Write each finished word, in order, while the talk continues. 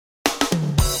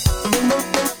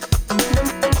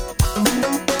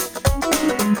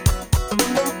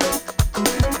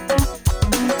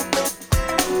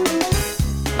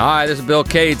Hi, this is Bill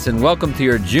Cates, and welcome to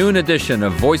your June edition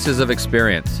of Voices of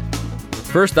Experience.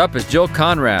 First up is Jill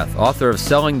Konrath, author of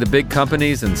Selling the Big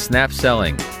Companies and Snap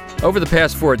Selling. Over the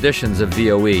past 4 editions of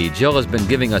VOE, Jill has been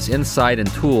giving us insight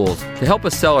and tools to help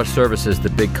us sell our services to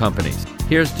big companies.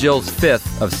 Here's Jill's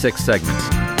 5th of 6 segments.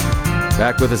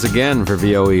 Back with us again for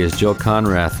VOE is Jill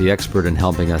Konrath, the expert in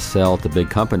helping us sell to big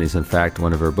companies. In fact,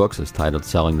 one of her books is titled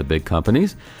Selling the Big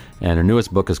Companies, and her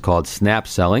newest book is called Snap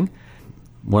Selling.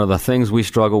 One of the things we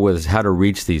struggle with is how to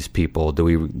reach these people. Do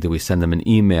we send them an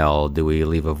email? Do we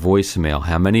leave a voicemail?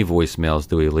 How many voicemails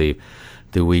do we leave?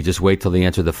 Do we just wait till they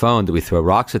answer the phone? Do we throw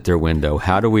rocks at their window?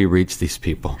 How do we reach these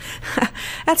people?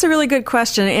 That's a really good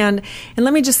question. And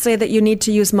let me just say that you need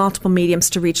to use multiple mediums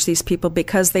to reach these people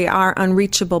because they are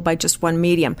unreachable by just one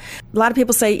medium. A lot of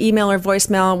people say email or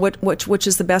voicemail, which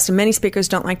is the best. And many speakers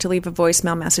don't like to leave a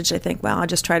voicemail message. They think, well, I'll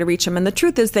just try to reach them. And the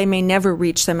truth is they may never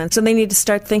reach them. And so they need to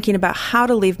start thinking about how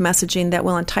to leave messaging that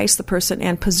will entice the person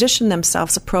and position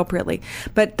themselves appropriately.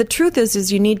 But the truth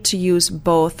is you need to use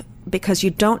both, because you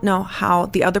don't know how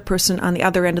the other person on the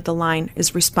other end of the line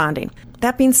is responding.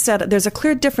 That being said, there's a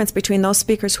clear difference between those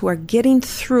speakers who are getting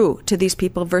through to these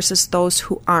people versus those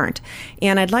who aren't.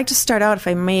 And I'd like to start out, if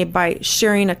I may, by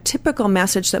sharing a typical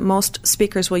message that most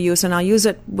speakers will use, and I'll use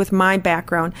it with my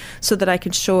background so that I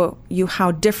can show you how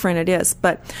different it is.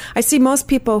 But I see most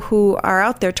people who are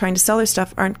out there trying to sell their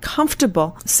stuff aren't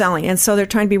comfortable selling, and so they're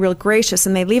trying to be real gracious,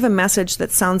 and they leave a message that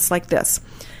sounds like this.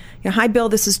 Hi, Bill.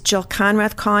 This is Jill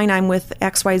Konrath calling. I'm with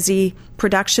XYZ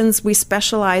Productions. We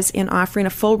specialize in offering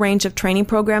a full range of training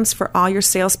programs for all your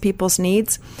salespeople's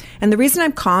needs. And the reason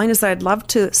I'm calling is that I'd love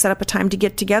to set up a time to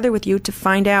get together with you to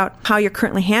find out how you're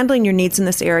currently handling your needs in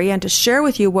this area and to share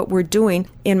with you what we're doing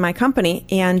in my company.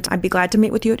 And I'd be glad to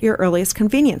meet with you at your earliest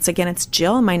convenience. Again, it's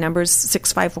Jill. My number is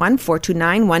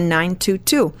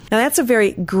 651-429-1922. Now, that's a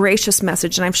very gracious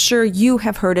message, and I'm sure you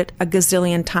have heard it a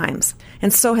gazillion times.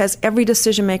 And so has every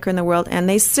decision maker in the world, and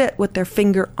they sit with their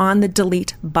finger on the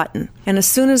delete button. And as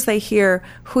soon as they hear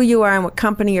who you are and what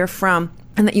company you're from,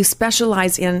 and that you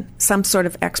specialize in some sort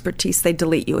of expertise, they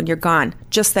delete you and you're gone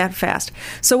just that fast.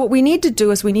 So what we need to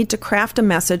do is we need to craft a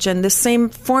message, and this same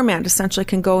format essentially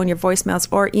can go in your voicemails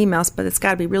or emails, but it's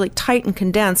got to be really tight and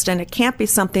condensed, and it can't be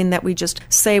something that we just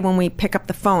say when we pick up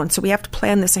the phone. So we have to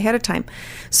plan this ahead of time.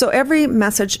 So every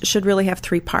message should really have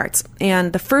 3 parts,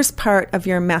 and the first part of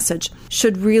your message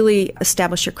should really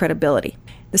establish your credibility.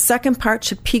 The second part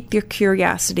should pique your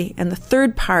curiosity, and the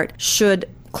third part should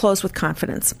close with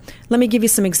confidence. Let me give you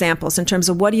some examples in terms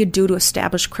of what do you do to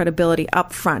establish credibility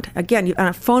up front. Again, on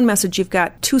a phone message, you've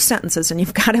got 2 sentences, and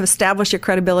you've got to establish your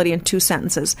credibility in 2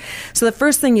 sentences. So the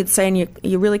first thing you'd say, and you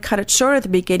really cut it short at the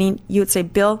beginning, you would say,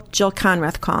 Bill, Jill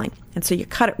Konrath calling. And so you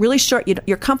cut it really short.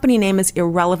 Your company name is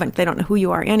irrelevant. They don't know who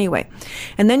you are anyway.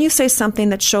 And then you say something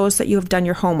that shows that you have done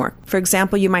your homework. For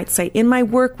example, you might say, in my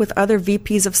work with other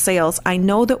VPs of sales, I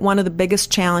know that one of the biggest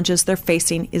challenges they're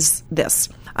facing is this.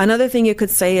 Another thing you could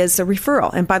say is a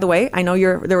referral. And by the way, I know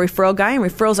you're the referral guy, and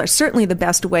referrals are certainly the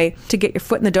best way to get your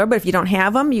foot in the door. But if you don't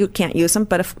have them, you can't use them.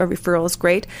 But a referral is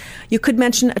great. You could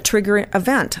mention a trigger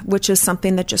event, which is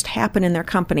something that just happened in their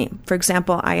company. For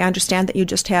example, I understand that you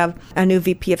just have a new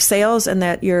VP of sales and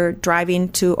that you're driving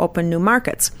to open new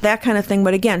markets. That kind of thing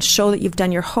would, again, show that you've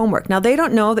done your homework. Now, they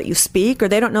don't know that you speak, or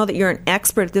they don't know that you're an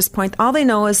expert at this point. All they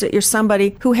know is that you're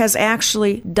somebody who has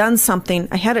actually done something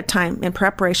ahead of time in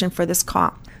preparation for this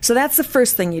call. So that's the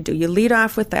first thing you do. You lead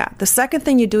off with that. The second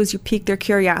thing you do is you pique their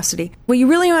curiosity. What you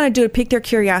really want to do to pique their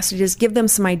curiosity is give them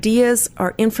some ideas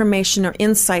or information or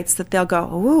insights that they'll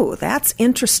go, ooh, that's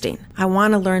interesting. I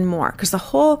want to learn more. Because the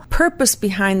whole purpose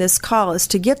behind this call is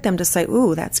to get them to say,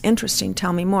 ooh, that's interesting.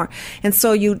 Tell me more. And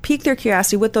so you pique their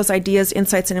curiosity with those ideas,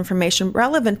 insights, and information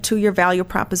relevant to your value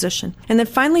proposition. And then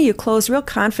finally, you close real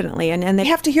confidently. And they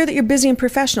have to hear that you're busy and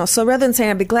professional. So rather than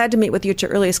saying, I'd be glad to meet with you at your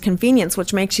earliest convenience,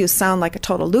 which makes you sound like a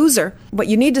total loser, what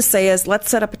you need to say is, let's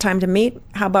set up a time to meet.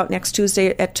 How about next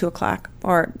Tuesday at 2 o'clock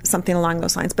or something along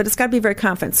those lines? But it's got to be very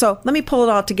confident. So let me pull it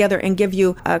all together and give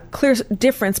you a clear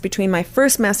difference between my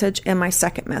first message and my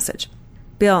second message.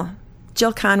 Bill,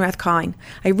 Jill Konrath calling.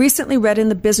 I recently read in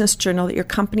the Business Journal that your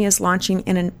company is launching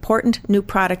an important new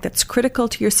product that's critical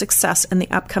to your success in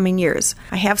the upcoming years.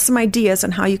 I have some ideas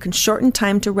on how you can shorten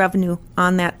time to revenue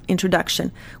on that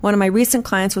introduction. One of my recent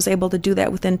clients was able to do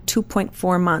that within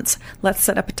 2.4 months. Let's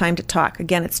set up a time to talk.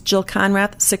 Again, it's Jill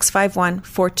Konrath,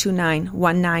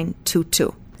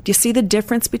 651-429-1922. Do you see the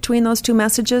difference between those two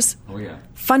messages? Oh, yeah.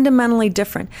 Fundamentally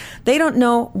different. They don't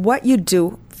know what you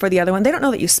do for the other one. They don't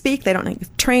know that you speak. They don't know that you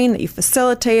train, that you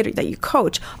facilitate, or that you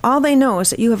coach. All they know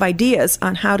is that you have ideas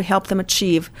on how to help them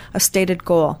achieve a stated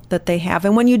goal that they have.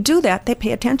 And when you do that, they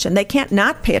pay attention. They can't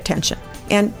not pay attention.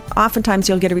 And oftentimes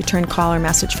you'll get a return call or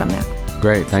message from that.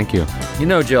 Great, thank you. You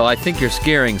know, Jill, I think you're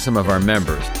scaring some of our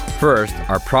members. First,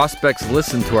 our prospects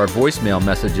listen to our voicemail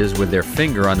messages with their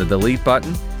finger on the delete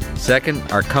button. Second,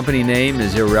 our company name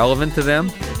is irrelevant to them.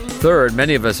 Third,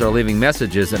 many of us are leaving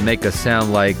messages that make us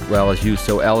sound like, well, as you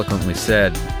so eloquently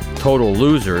said, total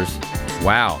losers.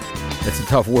 Wow, it's a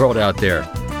tough world out there.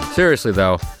 Seriously,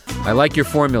 though, I like your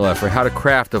formula for how to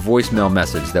craft a voicemail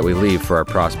message that we leave for our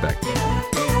prospect.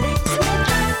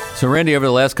 So, Randy, over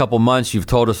the last couple months, you've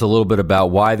told us a little bit about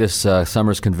why this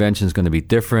summer's convention is going to be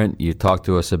different. You talked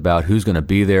to us about who's going to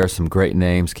be there, some great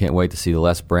names. Can't wait to see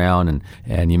Les Brown.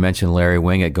 And you mentioned Larry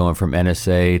Winget going from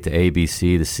NSA to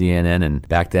ABC to CNN and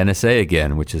back to NSA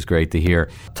again, which is great to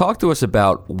hear. Talk to us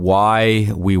about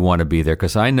why we want to be there,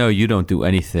 because I know you don't do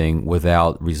anything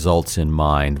without results in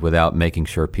mind, without making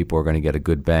sure people are going to get a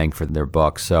good bang for their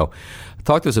buck. So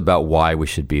talk to us about why we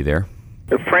should be there.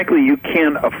 Frankly, you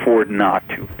can't afford not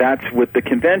to. That's with the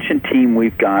convention team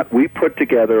we've got. We put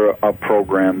together a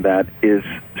program that is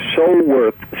so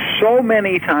worth so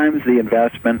many times the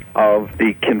investment of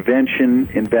the convention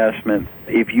investment.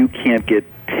 If you can't get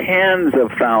tens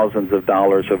of thousands of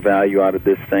dollars of value out of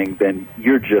this thing, then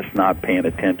you're just not paying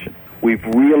attention. We've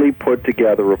really put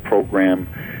together a program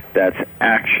that's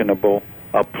actionable,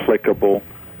 applicable,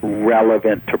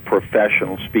 relevant to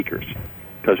professional speakers.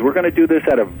 Because we're going to do this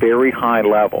at a very high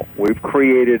level. We've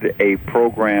created a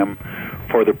program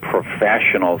for the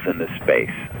professionals in this space.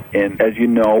 And as you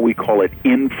know, we call it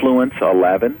Influence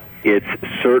 11. It's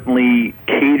certainly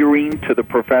catering to the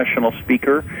professional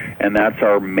speaker, and that's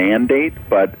our mandate.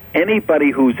 But anybody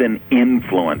who's an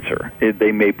influencer,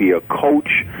 they may be a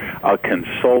coach, a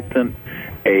consultant,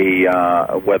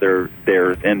 whether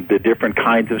they're in the different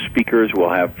kinds of speakers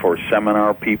we'll have for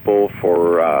seminar people,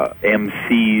 for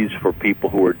MCs, for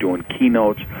people who are doing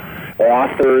keynotes,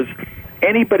 authors,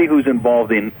 anybody who's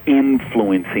involved in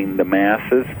influencing the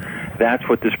masses, that's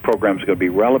what this program is going to be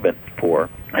relevant for.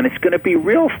 And it's going to be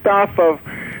real stuff of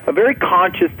a very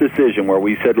conscious decision where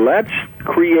we said, let's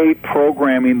create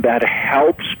programming that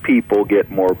helps people get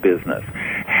more business,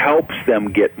 helps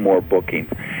them get more bookings,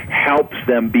 helps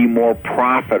them be more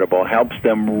profitable, helps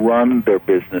them run their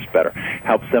business better,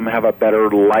 helps them have a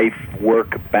better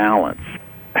life-work balance,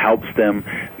 helps them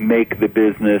make the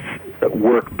business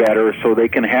work better so they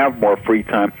can have more free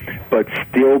time but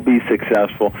still be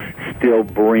successful, still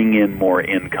bring in more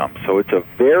income. So it's a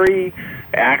very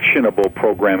actionable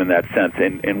program in that sense,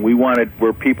 and we wanted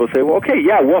where people say, well, okay,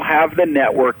 yeah, we'll have the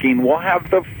networking, we'll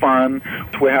have the fun,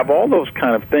 we'll have all those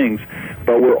kind of things,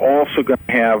 but we're also going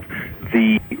to have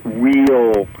the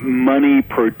real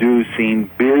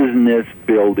money-producing,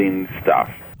 business-building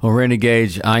stuff. Well, Randy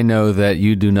Gage, I know that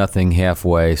you do nothing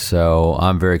halfway, so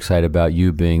I'm very excited about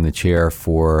you being the chair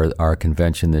for our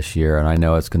convention this year, and I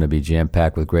know it's going to be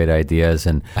jam-packed with great ideas,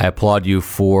 and I applaud you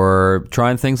for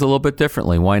trying things a little bit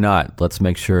differently. Why not? Let's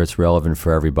make sure it's relevant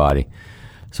for everybody.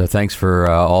 So thanks for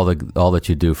all that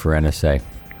you do for NSA.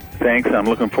 Thanks. I'm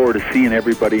looking forward to seeing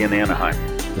everybody in Anaheim.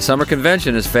 The summer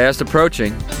convention is fast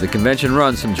approaching. The convention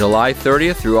runs from July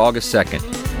 30th through August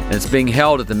 2nd. And it's being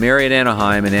held at the Marriott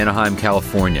Anaheim in Anaheim,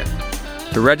 California.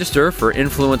 To register for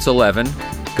Influence 11,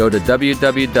 go to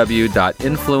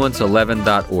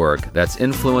www.influence11.org. That's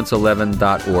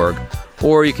influence11.org,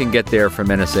 or you can get there from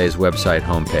NSA's website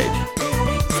homepage.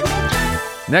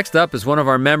 Next up is one of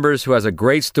our members who has a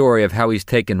great story of how he's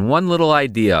taken one little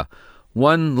idea,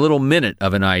 one little minute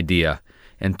of an idea,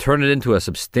 and turned it into a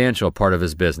substantial part of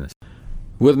his business.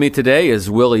 With me today is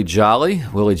Willie Jolly.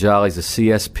 Willie Jolly is a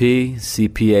CSP,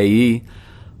 CPAE,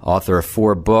 author of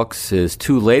 4 books. His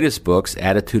 2 latest books,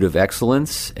 Attitude of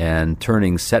Excellence and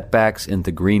Turning Setbacks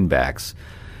into Greenbacks.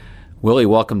 Willie,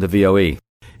 welcome to VOE.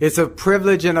 It's a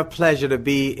privilege and a pleasure to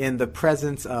be in the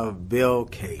presence of Bill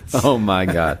Cates. Oh, my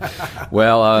God.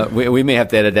 Well, we may have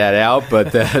to edit that out,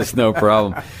 but that's no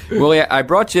problem. Willie, I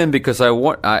brought you in because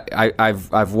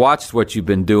I've watched what you've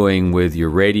been doing with your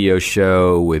radio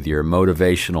show, with your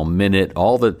motivational minute,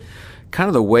 all the kind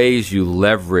of the ways you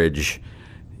leverage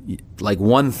like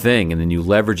one thing and then you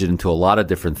leverage it into a lot of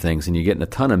different things, and you're getting a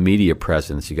ton of media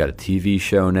presence. You got a TV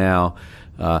show now.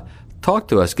 Talk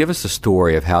to us. Give us a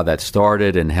story of how that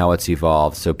started and how it's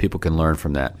evolved so people can learn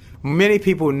from that. Many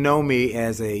people know me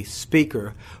as a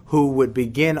speaker who would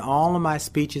begin all of my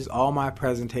speeches, all my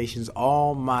presentations,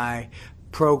 all my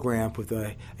program with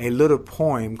a little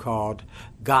poem called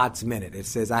God's Minute. It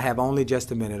says, I have only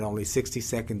just a minute, only 60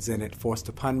 seconds in it, forced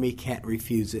upon me, can't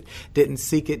refuse it. Didn't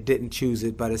seek it, didn't choose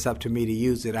it, but it's up to me to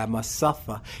use it. I must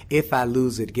suffer if I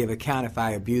lose it, give account if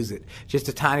I abuse it. Just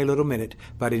a tiny little minute,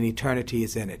 but an eternity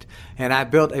is in it. And I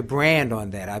built a brand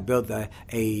on that. I built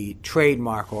a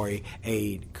trademark or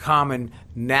a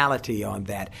commonality on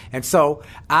that. And so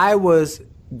I was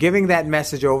giving that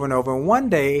message over and over. And one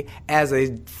day, as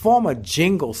a former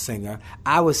jingle singer,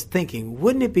 I was thinking,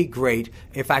 wouldn't it be great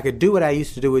if I could do what I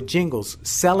used to do with jingles,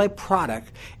 sell a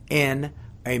product in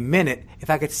a minute, if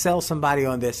I could sell somebody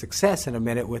on their success in a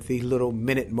minute with these little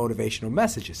minute motivational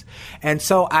messages. And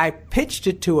so I pitched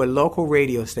it to a local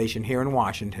radio station here in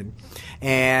Washington.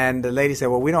 And the lady said,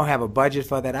 well, we don't have a budget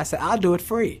for that. I said, I'll do it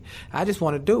free. I just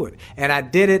want to do it. And I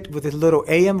did it with this little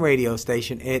AM radio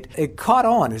station. It caught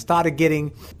on. It started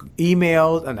getting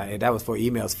emails, that was for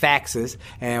emails, faxes,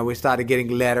 and we started getting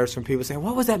letters from people saying,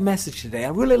 what was that message today? I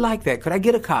really like that. Could I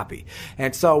get a copy?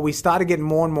 And so we started getting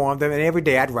more and more of them, and every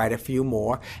day I'd write a few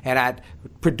more, and I'd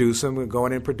produce them, go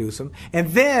in and produce them.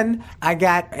 And then I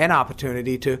got an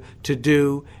opportunity to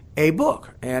do a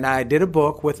book. And I did a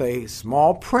book with a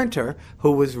small printer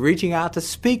who was reaching out to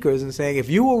speakers and saying, if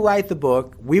you will write the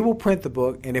book, we will print the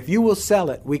book, and if you will sell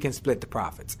it, we can split the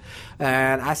profits.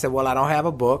 And I said, well, I don't have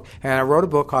a book. And I wrote a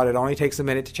book called It Only Takes a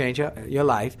Minute to Change Your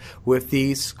Life with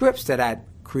these scripts that I'd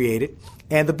created.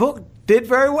 And the book did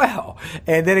very well.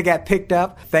 And then it got picked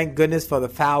up. Thank goodness for the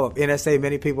power of NSA.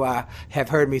 Many people have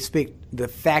heard me speak. The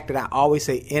fact that I always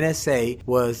say NSA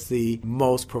was the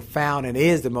most profound and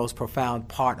is the most profound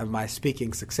part of my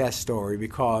speaking success story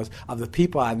because of the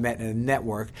people I met in the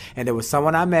network. And there was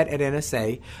someone I met at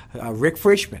NSA, Rick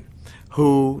Frischman,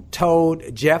 who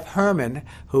told Jeff Herman,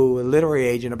 who was a literary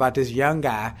agent, about this young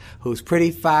guy who's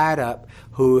pretty fired up,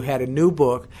 who had a new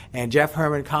book, and Jeff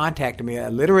Herman contacted me. A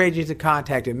literary agent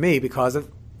contacted me because of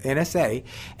NSA,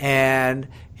 and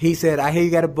he said, I hear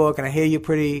you got a book, and I hear you're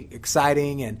pretty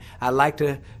exciting, and I'd like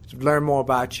to learn more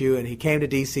about you. And he came to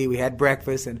D.C., we had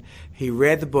breakfast, and he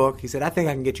read the book. He said, I think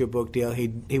I can get you a book deal.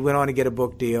 He went on to get a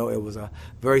book deal. It was a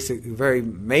very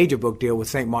major book deal with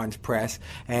St. Martin's Press,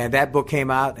 and that book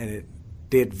came out, and it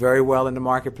did very well in the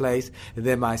marketplace. And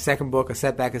then my second book, A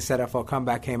Setback is Set Up for a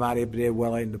Comeback, came out. It did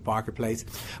well in the marketplace.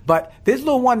 But this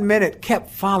little 1 minute kept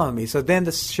following me. So then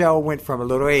the show went from a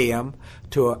little AM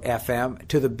to a FM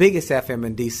to the biggest FM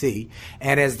in D.C.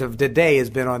 And as the day has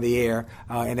been on the air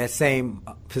in that same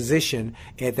position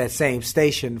at that same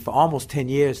station for almost 10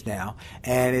 years now.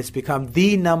 And it's become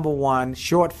the number one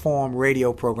short-form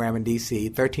radio program in D.C.,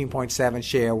 13.7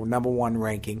 share, number one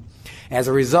ranking. As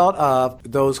a result of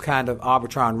those kind of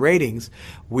Arbitron ratings,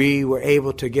 we were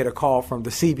able to get a call from the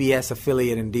CBS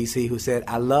affiliate in D.C. who said,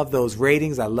 I love those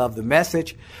ratings, I love the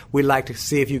message. We'd like to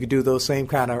see if you could do those same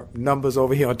kind of numbers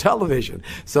over here on television.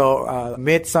 So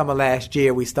midsummer last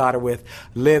year, we started with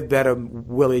Live Better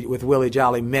with Willie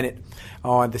Jolly Minute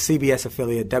on the CBS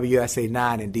affiliate WSA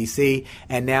 9 in D.C.,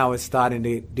 and now it's starting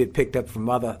to get picked up from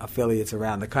other affiliates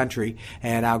around the country,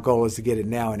 and our goal is to get it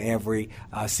now in every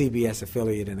CBS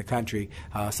affiliate in the country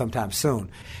sometime soon.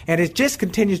 And it just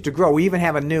continues to grow. We even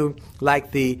have a new,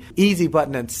 like the Easy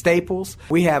button in Staples,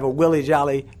 we have a Willie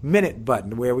Jolly Minute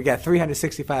button where we got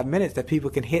 365 minutes that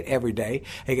people can hit every day.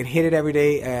 They can hit it every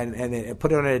day and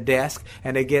put it on their desk,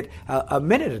 and they get a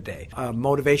minute a day, a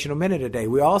motivational minute a day.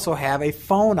 We also have a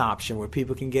phone option where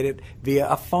people can get it via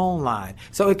a phone line.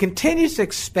 So it continues to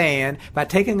expand by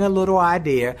taking a little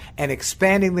idea and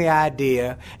expanding the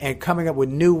idea and coming up with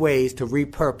new ways to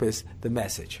repurpose the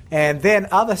message. And then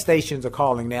other stations are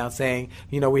calling now saying,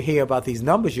 we hear about these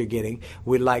numbers you're getting.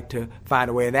 We'd like to find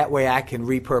a way, and that way I can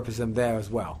repurpose them there as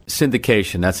well.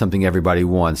 Syndication, that's something everybody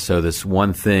wants. So this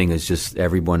one thing is just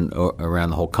everyone around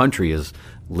the whole country is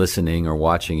listening or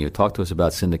watching you. Talk to us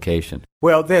about syndication.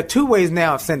 Well, there are two ways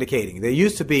now of syndicating. There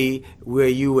used to be where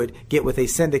you would get with a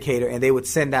syndicator and they would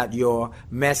send out your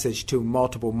message to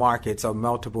multiple markets or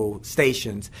multiple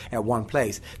stations at one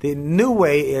place. The new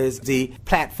way is the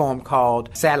platform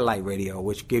called satellite radio,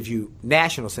 which gives you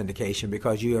national syndication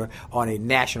because you're on a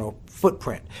national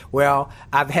footprint. Well,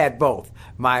 I've had both.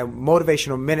 My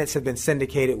motivational minutes have been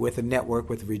syndicated with a network,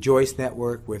 with the Rejoice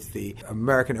Network, with the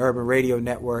American Urban Radio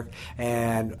Network,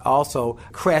 and also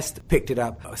Crest picked it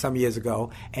up some years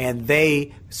ago, and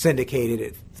they syndicated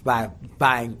it by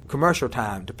buying commercial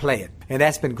time to play it. and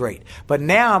that's been great. But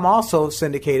now I'm also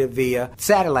syndicated via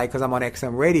satellite because I'm on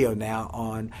XM Radio now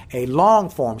on a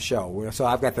long-form show. So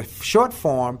I've got the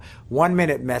short-form,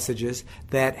 1-minute messages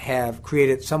that have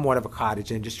created somewhat of a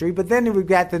cottage industry. But then we've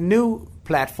got the new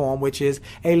platform, which is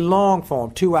a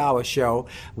long-form, 2-hour show,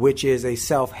 which is a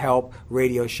self-help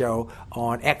radio show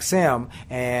on XM,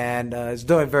 and it's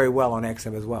doing very well on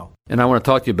XM as well. And I want to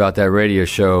talk to you about that radio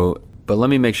show, but let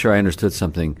me make sure I understood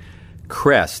something.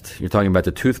 Crest, you're talking about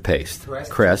the toothpaste.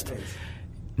 Crest toothpaste.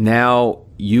 Now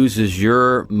uses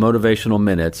your motivational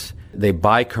minutes. They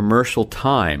buy commercial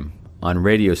time on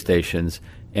radio stations,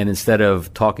 and instead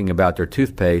of talking about their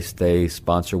toothpaste, they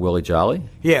sponsor Willie Jolly?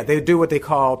 Yeah, they do what they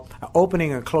call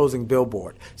opening and closing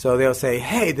billboard. So they'll say,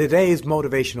 hey, today's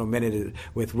motivational minute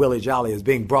with Willie Jolly is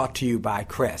being brought to you by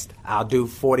Crest. I'll do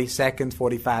 40 seconds,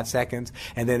 45 seconds,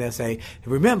 and then they'll say,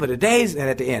 remember, and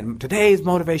at the end, today's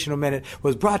motivational minute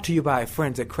was brought to you by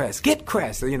friends at Crest. Get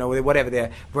Crest, whatever their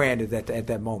brand is at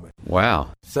that moment.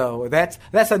 Wow. So that's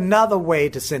another way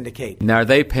to syndicate. Now, are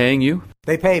they paying you?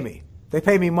 They pay me. They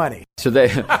pay me money. So they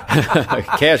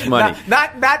cash money.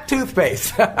 Not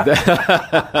toothpaste.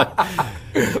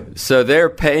 So they're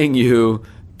paying you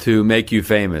to make you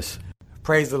famous.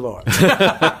 Praise the Lord.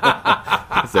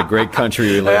 It's a great country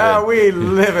we live in. We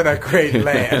live in a great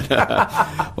land.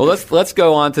 Well, let's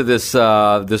go on to this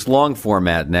long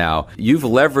format now. You've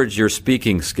leveraged your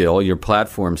speaking skill, your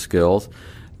platform skills,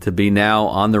 to be now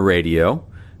on the radio.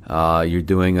 You're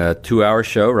doing a 2-hour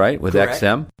show, right, with Correct.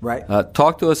 XM? Right.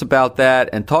 Talk to us about that,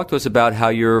 and talk to us about how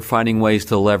you're finding ways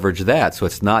to leverage that. So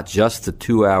it's not just a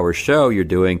 2-hour show you're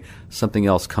doing, something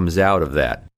else comes out of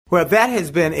that. Well, that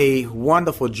has been a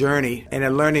wonderful journey and a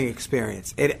learning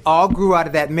experience. It all grew out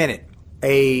of that minute.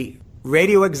 A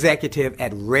radio executive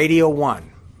at Radio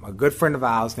 1, a good friend of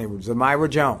ours named Zamira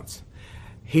Jones,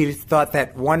 he thought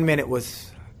that 1 minute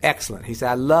was excellent. He said,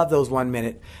 I love those 1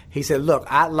 minute. He said, look,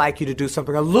 I'd like you to do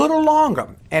something a little longer.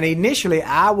 And initially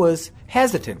I was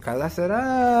hesitant because I said,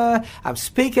 I'm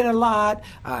speaking a lot.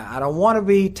 I don't want to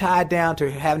be tied down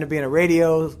to having to be in a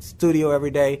radio studio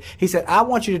every day. He said, I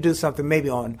want you to do something maybe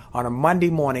on a Monday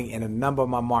morning in a number of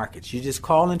my markets. You just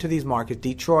call into these markets,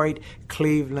 Detroit,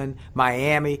 Cleveland,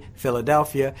 Miami,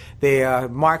 Philadelphia. They are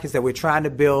markets that we're trying to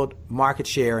build market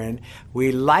share in.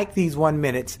 We like these 1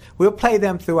 minutes. We'll play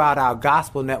them throughout our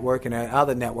gospel network and our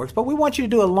other networks, but we want you to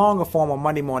do a longer form on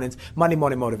Monday mornings, Monday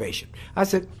Morning Motivation. I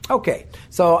said, okay.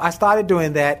 So I started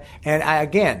doing that,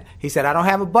 and he said, I don't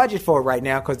have a budget for it right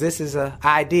now because this is an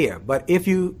idea, but if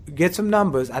you get some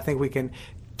numbers, I think we can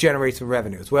generate some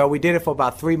revenues. Well, we did it for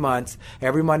about 3 months.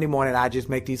 Every Monday morning, I just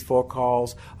make these 4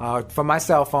 calls from my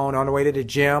cell phone on the way to the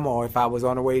gym, or if I was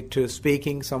on the way to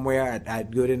speaking somewhere, I'd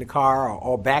do it in the car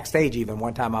or backstage even.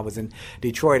 One time I was in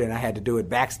Detroit and I had to do it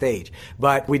backstage.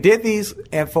 But we did these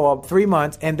for 3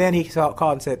 months, and then he called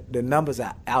and said, the numbers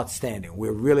are outstanding.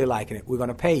 We're really liking it. We're going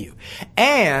to pay you.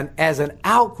 And as an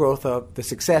outgrowth of the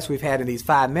success we've had in these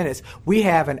 5 minutes, we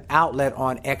have an outlet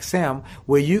on XM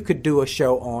where you could do a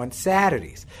show on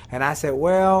Saturdays. And I said,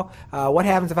 well, what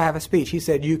happens if I have a speech? He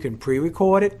said, you can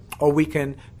pre-record it, or we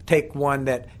can take one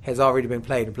that has already been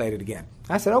played and played it again.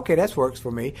 I said, okay, that works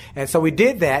for me. And so we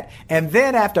did that. And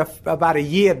then after about a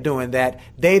year of doing that,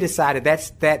 they decided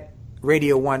that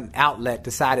Radio 1 outlet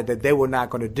decided that they were not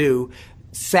going to do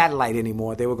satellite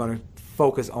anymore. They were going to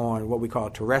focus on what we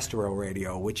call terrestrial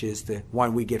radio, which is the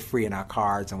one we get free in our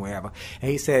cards and wherever.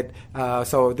 And he said,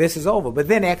 so this is over. But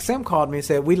then XM called me and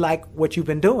said, we like what you've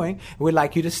been doing. We'd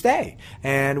like you to stay.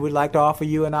 And we'd like to offer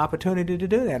you an opportunity to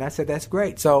do that. And I said, that's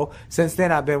great. So since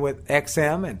then, I've been with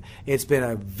XM, and it's been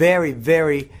a very,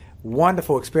 very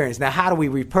wonderful experience. Now, how do we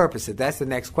repurpose it? That's the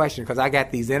next question, because I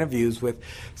got these interviews with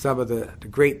some of the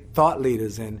great thought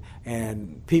leaders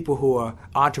and people who are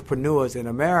entrepreneurs in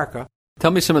America. Tell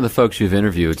me some of the folks you've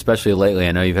interviewed, especially lately.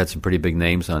 I know you've had some pretty big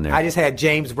names on there. I just had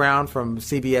James Brown from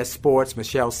CBS Sports,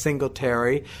 Michelle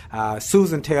Singletary,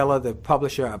 Susan Taylor, the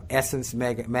publisher of Essence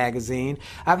magazine.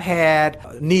 I've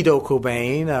had Nido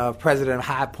Cobain, president of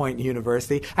High Point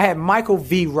University. I had Michael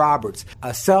V. Roberts,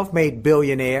 a self-made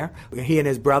billionaire. He and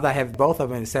his brother, I have both of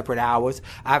them in separate hours.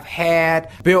 I've had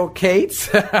Bill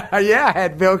Cates. I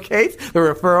had Bill Cates, the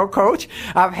referral coach.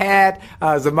 I've had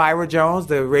Zamira Jones,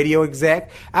 the radio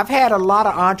exec. I've had a lot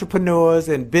of entrepreneurs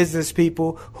and business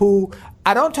people who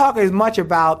I don't talk as much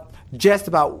about just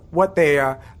about what they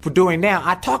are doing now.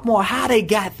 I talk more how they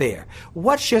got there.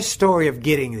 What's your story of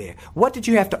getting there? What did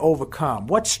you have to overcome?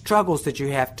 What struggles did you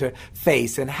have to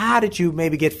face? And how did you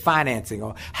maybe get financing?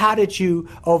 Or how did you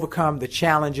overcome the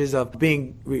challenges of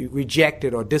being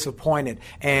rejected or disappointed?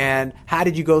 And how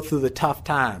did you go through the tough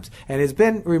times? And it's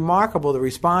been remarkable the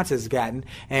response it's gotten.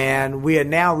 And we are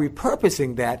now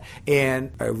repurposing that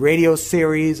in a radio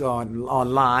series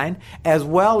online, as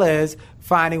well as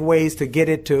finding ways to get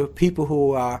it to people who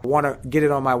want to get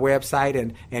it on my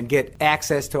website and get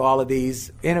access to all of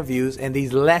these interviews and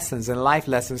these lessons and life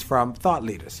lessons from thought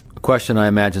leaders. A question I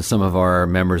imagine some of our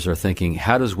members are thinking,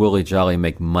 how does Willie Jolly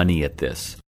make money at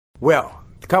this? Well,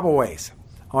 a couple ways.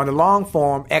 On the long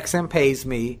form, XM pays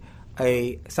me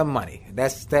some money.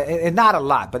 That's not a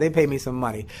lot, but they pay me some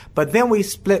money. But then we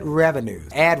split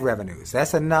revenues, ad revenues.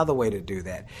 That's another way to do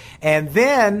that. And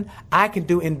then I can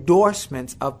do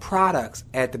endorsements of products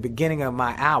at the beginning of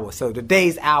my hour. So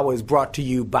today's hour is brought to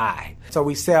you by. So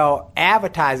we sell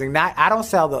advertising. I don't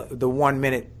sell the 1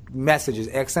 minute messages.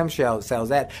 XM sells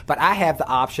that, but I have the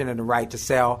option and the right to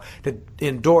sell the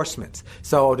endorsements.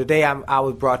 So today I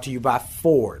was brought to you by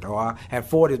Ford, and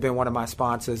Ford has been one of my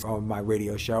sponsors on my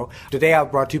radio show. Today I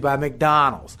was brought to you by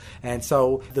McDonald's. And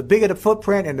so the bigger the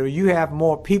footprint and you have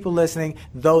more people listening,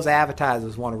 those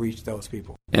advertisers want to reach those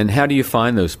people. And how do you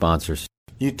find those sponsors?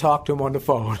 You talk to them on the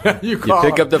phone. You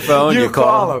pick up the phone, you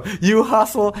call them. You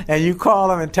hustle and you call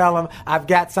them and tell them, I've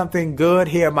got something good.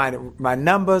 Here are my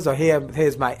numbers, or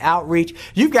here's my outreach.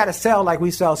 You've got to sell like we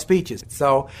sell speeches.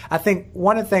 So I think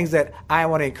one of the things that I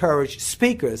want to encourage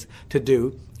speakers to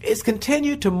do is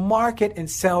continue to market and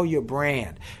sell your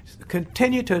brand.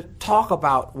 Continue to talk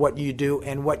about what you do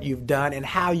and what you've done and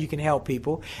how you can help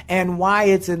people and why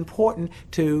it's important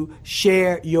to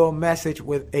share your message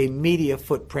with a media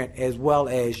footprint as well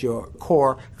as your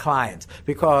core clients,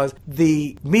 because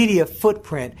the media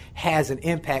footprint has an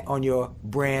impact on your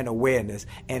brand awareness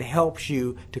and helps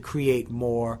you to create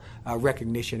more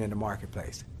recognition in the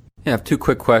marketplace. Yeah, I have two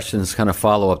quick questions, kind of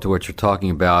follow up to what you're talking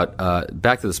about.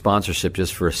 Back to the sponsorship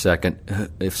just for a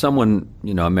second. If someone,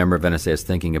 a member of NSA is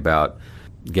thinking about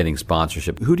getting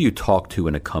sponsorship, who do you talk to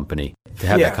in a company to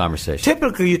have that conversation?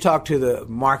 Typically, you talk to the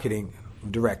marketing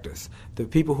directors, the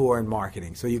people who are in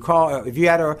marketing. So you call, if you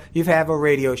have a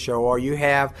radio show or you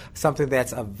have something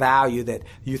that's of value that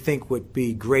you think would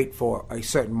be great for a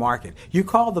certain market, you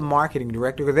call the marketing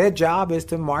director, because their job is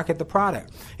to market the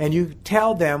product. And you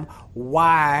tell them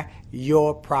why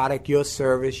your product, your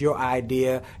service, your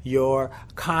idea, your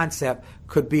concept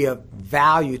could be of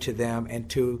value to them and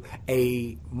to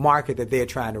a market that they're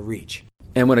trying to reach.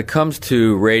 And when it comes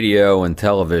to radio and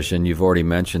television, you've already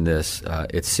mentioned this,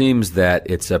 it seems that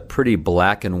it's a pretty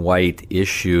black and white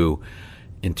issue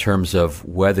in terms of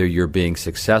whether you're being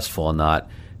successful or not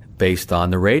based on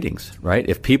the ratings, right?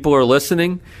 If people are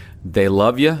listening, they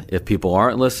love you. If people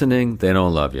aren't listening, they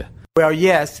don't love you. Well,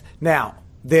 yes. Now,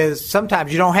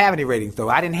 sometimes you don't have any ratings, though.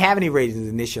 I didn't have any ratings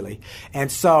initially. And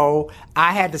so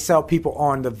I had to sell people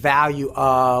on the value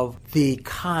of the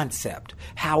concept,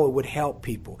 how it would help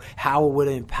people, how it would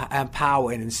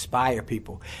empower and inspire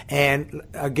people. And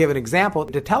I'll give an example,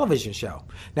 the television show.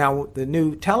 Now, the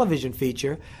new television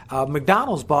feature,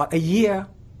 McDonald's bought a year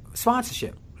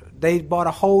sponsorship. They bought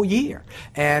a whole year.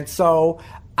 And so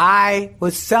I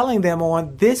was selling them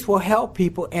on this will help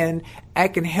people, and I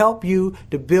can help you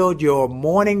to build your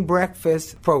morning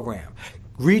breakfast program,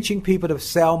 reaching people to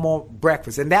sell more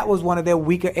breakfast. And that was one of their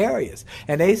weaker areas.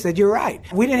 And they said, you're right.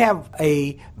 We didn't have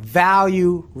a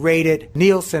value-rated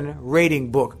Nielsen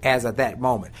rating book as of that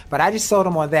moment. But I just sold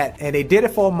them on that. And they did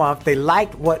it for a month. They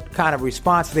liked what kind of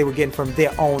response they were getting from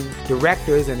their own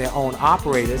directors and their own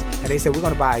operators. And they said, we're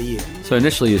going to buy a year. So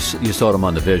initially you sold them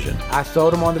on the vision. I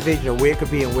sold them on the vision of where it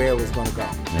could be and where it was going to go.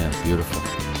 Yeah, beautiful.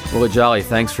 Willie Jolly,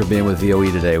 thanks for being with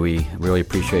VOE today. We really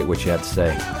appreciate what you had to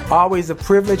say. Always a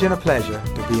privilege and a pleasure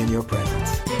to be in your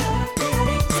presence.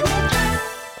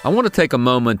 I want to take a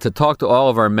moment to talk to all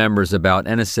of our members about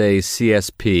NSA's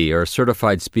CSP, or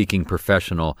Certified Speaking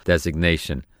Professional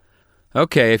designation.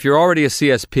 Okay, if you're already a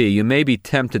CSP, you may be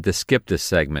tempted to skip this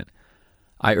segment.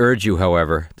 I urge you,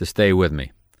 however, to stay with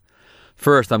me.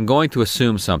 First, I'm going to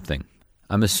assume something.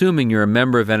 I'm assuming you're a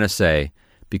member of NSA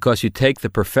because you take the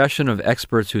profession of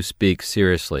experts who speak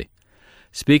seriously.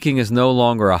 Speaking is no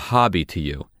longer a hobby to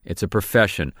you. It's a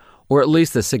profession, or at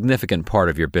least a significant part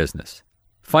of your business.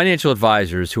 Financial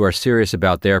advisors who are serious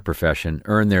about their profession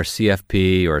earn their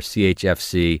CFP or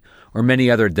CHFC or many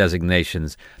other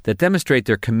designations that demonstrate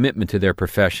their commitment to their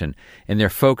profession and their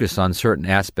focus on certain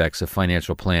aspects of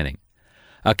financial planning.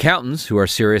 Accountants who are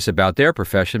serious about their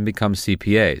profession become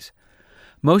CPAs.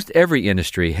 Most every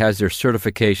industry has their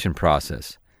certification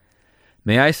process.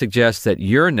 May I suggest that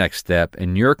your next step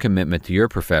and your commitment to your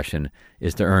profession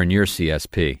is to earn your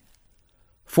CSP.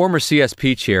 Former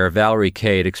CSP Chair Valerie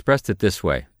Cade expressed it this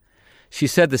way. She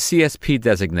said the CSP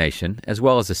designation, as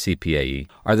well as the CPAE,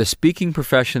 are the speaking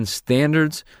profession's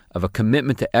standards of a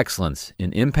commitment to excellence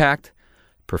in impact,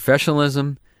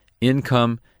 professionalism,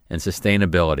 income, and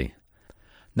sustainability.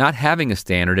 Not having a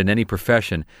standard in any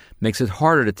profession makes it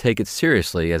harder to take it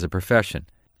seriously as a profession.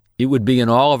 It would be in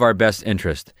all of our best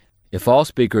interest if all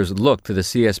speakers look to the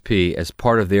CSP as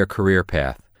part of their career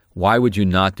path. Why would you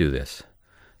not do this?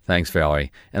 Thanks,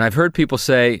 Valerie. And I've heard people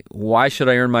say, why should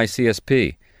I earn my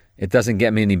CSP? It doesn't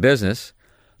get me any business.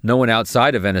 No one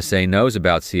outside of NSA knows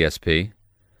about CSP.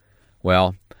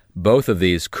 Well, both of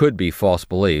these could be false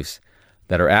beliefs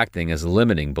that are acting as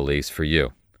limiting beliefs for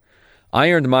you.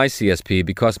 I earned my CSP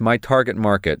because my target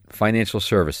market, financial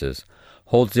services,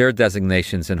 holds their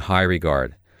designations in high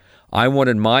regard. I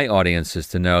wanted my audiences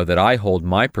to know that I hold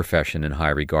my profession in high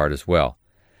regard as well.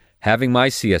 Having my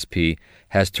CSP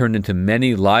has turned into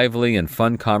many lively and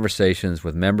fun conversations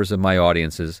with members of my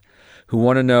audiences who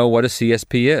want to know what a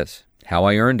CSP is, how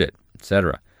I earned it,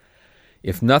 etc.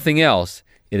 If nothing else,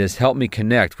 it has helped me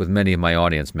connect with many of my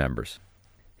audience members.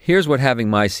 Here's what having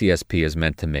my CSP has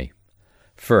meant to me.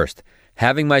 First,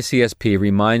 having my CSP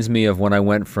reminds me of when I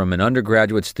went from an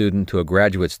undergraduate student to a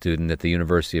graduate student at the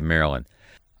University of Maryland.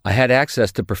 I had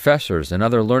access to professors and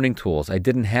other learning tools I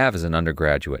didn't have as an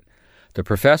undergraduate. The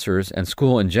professors and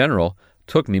school in general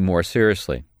took me more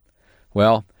seriously.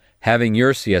 Well, having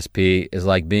your CSP is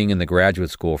like being in the graduate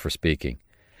school for speaking.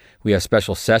 We have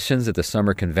special sessions at the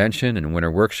summer convention and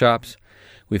winter workshops.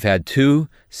 We've had 2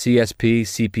 CSP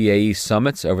CPAE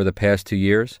summits over the past 2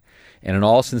 years, and in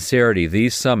all sincerity,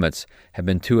 these summits have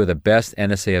been 2 of the best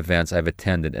NSA events I've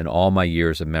attended in all my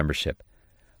years of membership.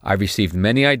 I've received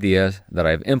many ideas that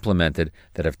I've implemented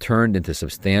that have turned into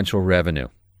substantial revenue.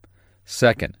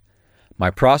 Second, my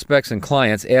prospects and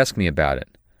clients ask me about it.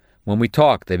 When we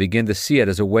talk, they begin to see it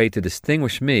as a way to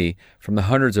distinguish me from the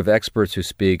hundreds of experts who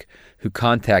speak, who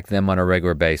contact them on a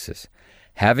regular basis.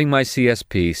 Having my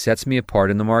CSP sets me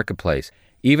apart in the marketplace,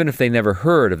 even if they never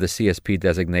heard of the CSP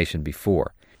designation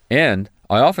before. And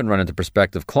I often run into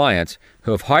prospective clients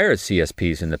who have hired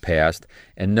CSPs in the past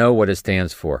and know what it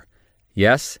stands for.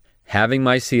 Yes, having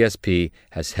my CSP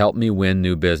has helped me win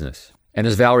new business. And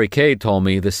as Valerie Cade told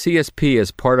me, the CSP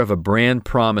is part of a brand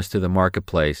promise to the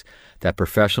marketplace that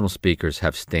professional speakers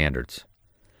have standards.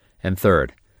 And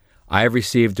third, I have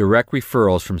received direct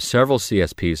referrals from several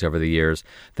CSPs over the years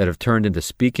that have turned into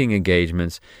speaking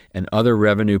engagements and other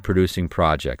revenue-producing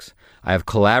projects. I have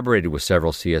collaborated with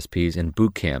several CSPs in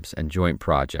boot camps and joint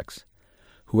projects.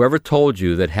 Whoever told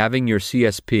you that having your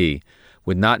CSP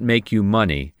would not make you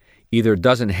money either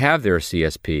doesn't have their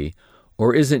CSP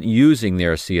or isn't using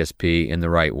their CSP in the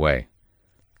right way.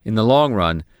 In the long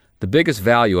run, the biggest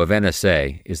value of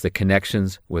NSA is the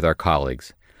connections with our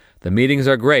colleagues. The meetings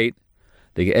are great.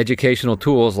 The educational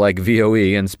tools like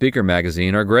VOE and Speaker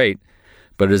Magazine are great,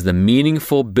 but it is the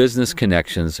meaningful business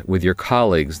connections with your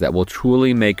colleagues that will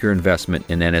truly make your investment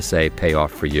in NSA pay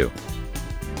off for you.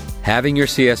 Having your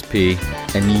CSP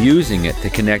and using it to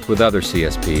connect with other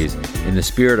CSPs in the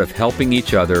spirit of helping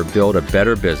each other build a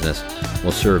better business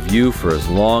will serve you for as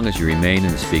long as you remain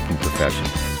in the speaking profession.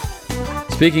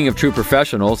 Speaking of true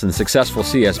professionals and successful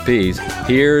CSPs,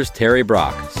 here's Terry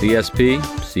Brock, CSP,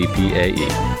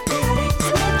 CPAE.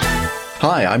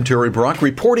 Hi, I'm Terry Brock,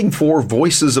 reporting for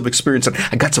Voices of Experience. And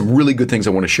I got some really good things I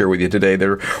want to share with you today.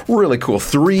 They're really cool.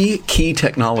 3 key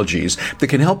technologies that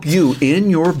can help you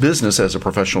in your business as a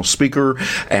professional speaker,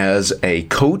 as a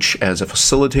coach, as a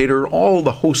facilitator, all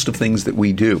the host of things that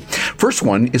we do. First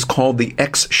one is called the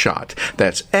X-Shot.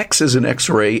 That's X as in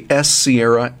X-ray, S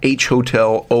Sierra, H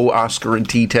Hotel, O Oscar, and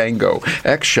T Tango.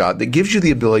 X-Shot that gives you the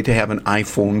ability to have an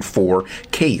iPhone 4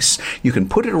 case. You can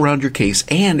put it around your case,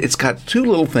 and it's got 2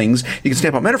 little things you can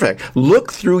snap out. Matter of fact,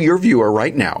 look through your viewer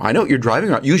right now. I know you're driving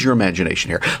around. Use your imagination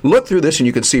here. Look through this, and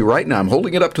you can see right now. I'm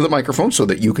holding it up to the microphone so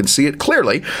that you can see it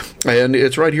clearly. And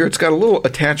it's right here. It's got a little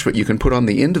attachment you can put on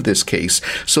the end of this case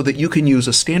so that you can use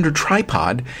a standard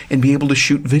tripod and be able to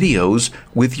shoot videos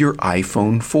with your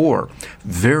iPhone 4.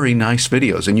 Very nice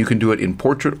videos. And you can do it in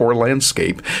portrait or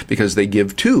landscape because they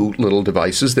give 2 little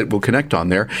devices that will connect on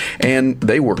there, and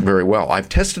they work very well. I've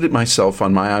tested it myself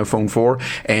on my iPhone 4,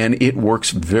 and it works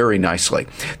very nice. nicely.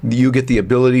 You get the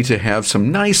ability to have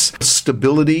some nice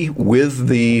stability with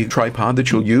the tripod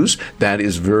that you'll use. That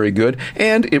is very good,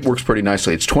 and it works pretty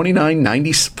nicely. It's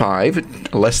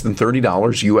 $29.95, less than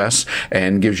 $30 US,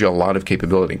 and gives you a lot of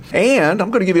capability. And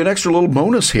I'm going to give you an extra little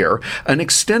bonus here, an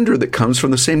extender that comes from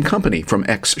the same company, from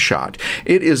X-Shot.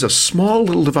 It is a small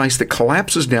little device that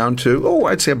collapses down to,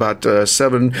 I'd say about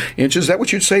 7 inches. Is that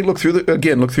what you'd say? Look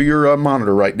through your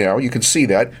monitor right now. You can see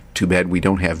that. Too bad we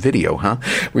don't have video, huh?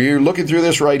 We're looking through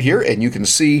this right here, and you can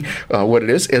see what it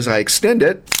is. As I extend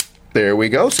it, there we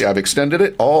go. See, I've extended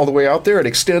it all the way out there. It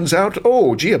extends out,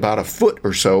 about a foot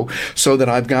or so that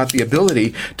I've got the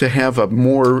ability to have a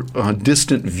more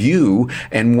distant view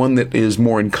and one that is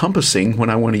more encompassing when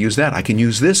I want to use that. I can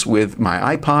use this with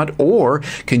my iPod or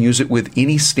can use it with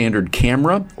any standard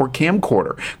camera or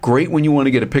camcorder. Great when you want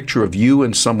to get a picture of you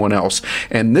and someone else.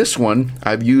 And this one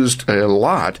I've used a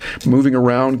lot, moving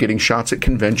around, getting shots at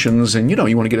conventions, and you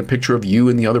want to get a picture of you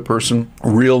and the other person.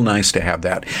 Real nice to have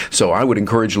that. So I would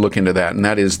encourage you to look into that, and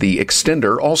that is the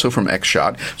extender, also from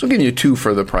X-Shot. So I'm giving you 2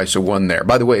 for the price of 1 there.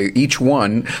 By the way, each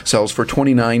one sells for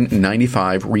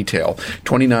 $29.95 retail.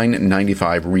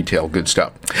 $29.95 retail. Good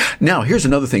stuff. Now, here's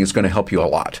another thing that's going to help you a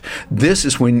lot. This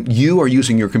is when you are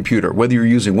using your computer, whether you're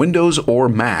using Windows or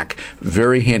Mac.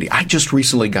 Very handy. I just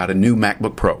recently got a new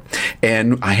MacBook Pro,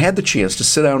 and I had the chance to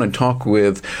sit down and talk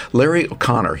with Larry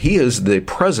O'Connor. He is the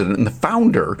president and the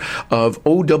founder of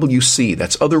OWC.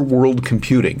 That's Other World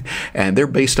Computing, and they're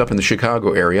based up in the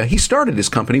Chicago area. He started his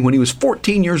company when he was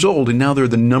 14 years old, and now they're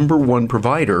the #1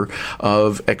 provider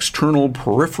of external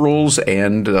peripherals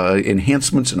and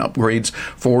enhancements and upgrades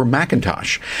for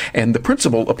Macintosh. And the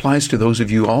principle applies to those of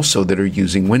you also that are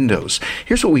using Windows.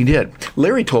 Here's what we did.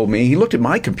 Larry told me, he looked at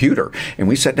my computer, and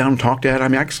we sat down and talked at it.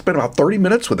 I spent about 30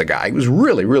 minutes with the guy. It was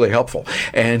really, really helpful.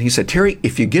 And he said, Terry,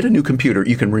 if you get a new computer,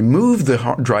 you can remove the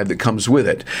hard drive that comes with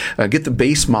it, get the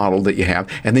base model that you have,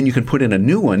 and then you can put in a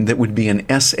new one that would be an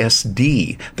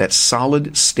SSD, that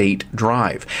solid state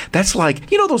drive. That's like,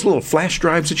 those little flash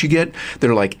drives that you get?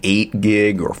 They're like 8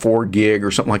 gig or 4 gig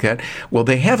or something like that. Well,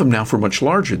 they have them now for much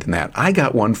larger than that. I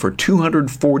got one for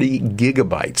 240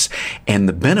 gigabytes. And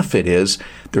the benefit is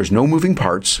there's no moving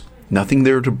parts. Nothing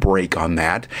there to break on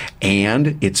that,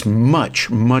 and it's much,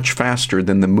 much faster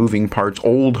than the moving parts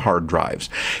old hard drives.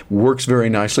 Works very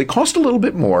nicely. Cost a little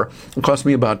bit more. It cost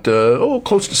me about,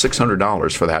 close to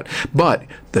 $600 for that. But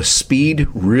the speed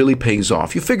really pays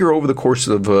off. You figure over the course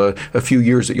of a few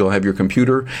years that you'll have your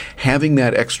computer, having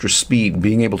that extra speed,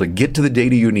 being able to get to the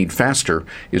data you need faster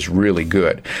is really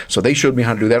good. So they showed me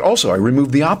how to do that. Also, I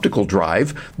removed the optical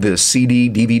drive, the CD,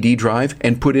 DVD drive,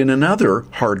 and put in another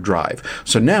hard drive.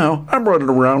 So now I'm running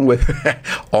around with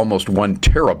almost 1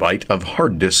 terabyte of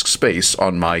hard disk space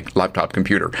on my laptop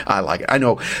computer. I like it. I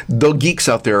know the geeks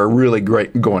out there are really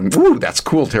great going, "Ooh, that's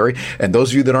cool, Terry." And those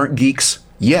of you that aren't geeks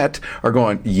yet are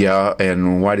going, "Yeah,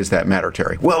 and why does that matter,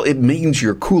 Terry?" Well, it means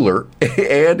you're cooler,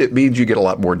 and it means you get a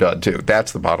lot more done, too.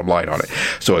 That's the bottom line on it.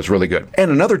 So it's really good. And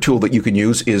another tool that you can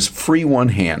use is Free One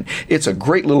Hand. It's a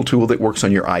great little tool that works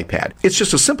on your iPad. It's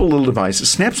just a simple little device. It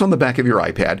snaps on the back of your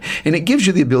iPad, and it gives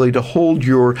you the ability to hold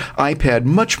your iPad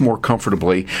much more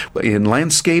comfortably in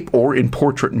landscape or in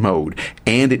portrait mode.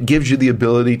 And it gives you the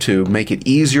ability to make it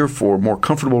easier for more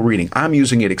comfortable reading. I'm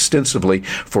using it extensively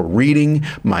for reading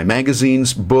my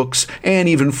magazines, books, and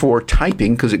even for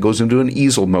typing because it goes into an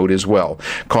easel mode as well.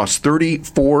 Costs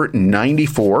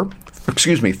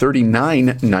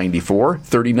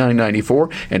 $39.94,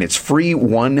 and it's Free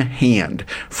One Hand.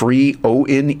 Free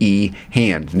O-N-E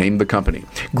hand. Name the company.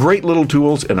 Great little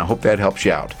tools, and I hope that helps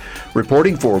you out.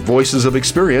 Reporting for Voices of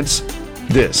Experience,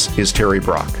 this is Terry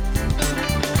Brock.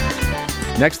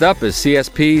 Next up is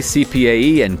CSP,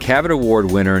 CPAE, and Cavett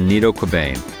Award winner Nido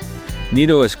Qubein.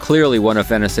 Nido is clearly one of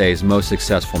NSA's most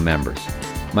successful members.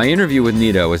 My interview with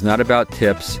Nido is not about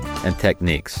tips and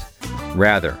techniques.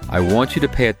 Rather, I want you to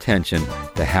pay attention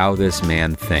to how this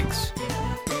man thinks.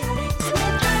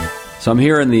 So I'm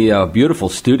here in the beautiful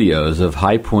studios of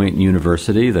High Point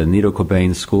University, the Nido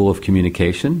Qubein School of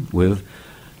Communication, with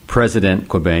President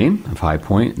Qubein of High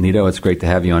Point. Nido, it's great to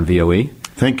have you on VOE.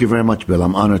 Thank you very much, Bill.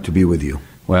 I'm honored to be with you.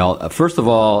 Well, first of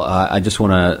all, I just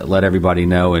want to let everybody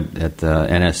know at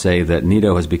NSA that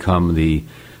Nido has become the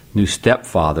new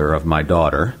stepfather of my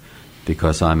daughter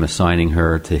because I'm assigning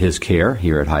her to his care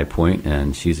here at High Point,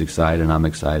 and she's excited and I'm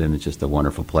excited, and it's just a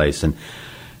wonderful place. And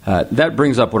that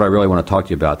brings up what I really want to talk to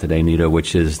you about today, Nido,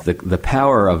 which is the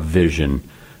power of vision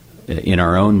in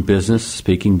our own business,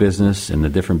 speaking business, and the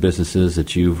different businesses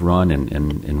that you've run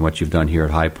and what you've done here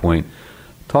at High Point.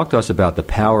 Talk to us about the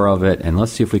power of it, and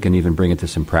let's see if we can even bring it to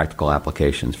some practical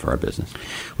applications for our business.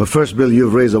 Well, first, Bill,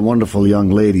 you've raised a wonderful young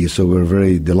lady, so we're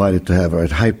very delighted to have her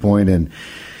at High Point. And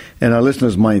our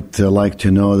listeners might like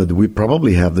to know that we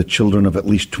probably have the children of at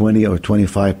least 20 or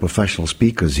 25 professional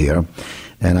speakers here.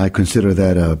 And I consider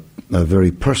that a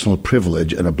very personal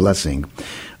privilege and a blessing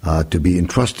to be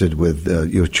entrusted with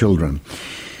your children.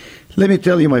 Let me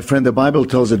tell you, my friend, the Bible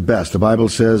tells it best. The Bible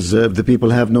says, if the people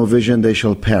have no vision, they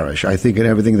shall perish. I think in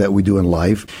everything that we do in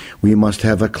life, we must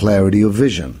have a clarity of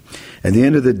vision. At the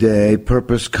end of the day,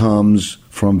 purpose comes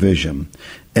from vision.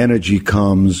 Energy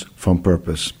comes from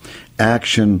purpose.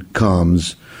 Action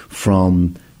comes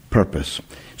from purpose.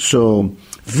 So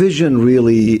vision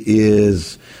really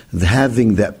is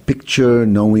having that picture,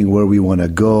 knowing where we want to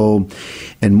go,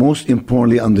 and most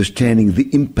importantly, understanding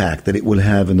the impact that it will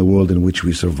have in the world in which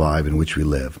we survive, in which we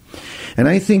live. And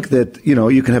I think that,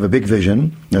 you can have a big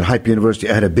vision. At Hype University,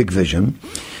 I had a big vision.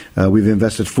 We've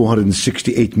invested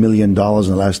 $468 million in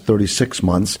the last 36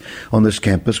 months on this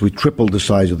campus. We tripled the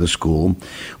size of the school.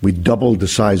 We doubled the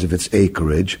size of its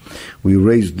acreage. We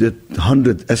raised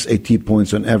 100 SAT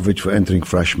points on average for entering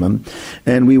freshmen.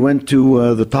 And we went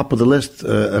to the top of the list,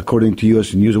 according to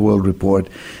U.S. News & World Report,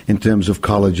 in terms of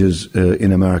colleges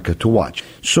in America to watch.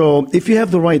 So if you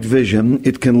have the right vision,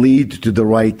 it can lead to the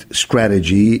right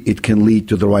strategy. It can lead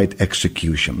to the right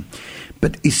execution.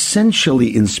 But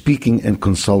essentially, in speaking and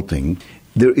consulting,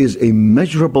 there is a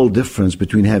measurable difference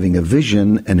between having a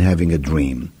vision and having a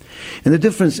dream. And the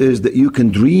difference is that you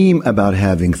can dream about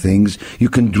having things, you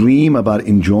can dream about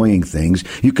enjoying things,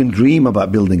 you can dream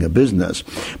about building a business,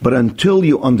 but until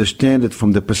you understand it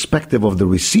from the perspective of the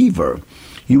receiver,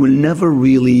 you will never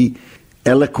really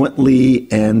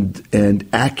eloquently and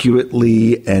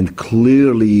accurately and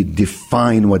clearly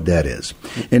define what that is.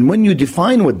 And when you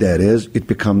define what that is, it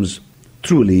becomes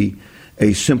truly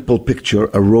a simple picture,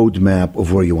 a roadmap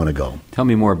of where you want to go. Tell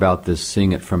me more about this,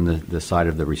 seeing it from the side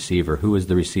of the receiver. Who is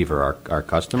the receiver? Our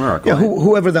customer, our client? Yeah,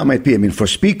 whoever that might be. I mean, for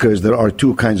speakers, there are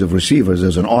two kinds of receivers.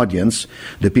 There's an audience,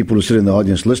 the people who sit in the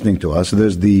audience listening to us.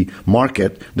 There's the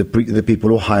market, the people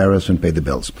who hire us and pay the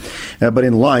bills. But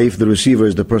in life, the receiver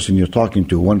is the person you're talking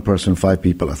to, one person, 5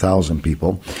 people, 1,000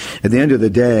 people. At the end of the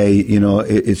day,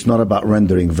 it's not about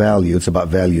rendering value. It's about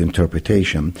value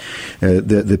interpretation.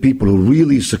 The people who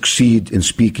really succeed in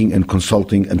speaking and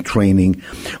consulting and training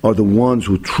are the ones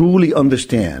who truly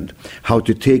understand how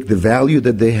to take the value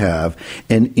that they have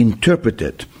and interpret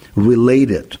it,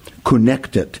 relate it,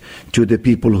 connect it to the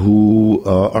people who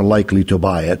are likely to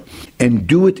buy it, and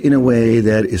do it in a way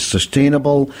that is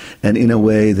sustainable and in a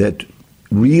way that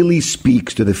really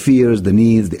speaks to the fears, the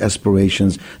needs, the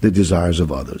aspirations, the desires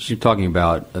of others. You're talking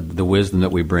about the wisdom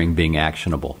that we bring being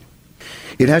actionable.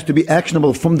 It has to be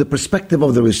actionable from the perspective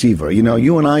of the receiver.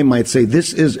 You and I might say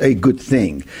this is a good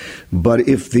thing, but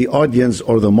if the audience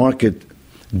or the market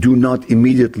do not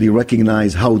immediately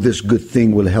recognize how this good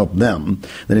thing will help them,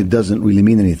 then it doesn't really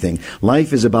mean anything.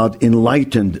 Life is about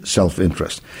enlightened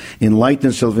self-interest.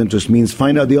 Enlightened self-interest means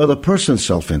find out the other person's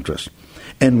self-interest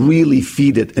and really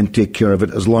feed it and take care of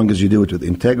it, as long as you do it with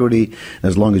integrity,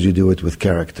 as long as you do it with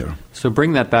character. So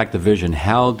bring that back to vision.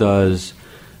 How does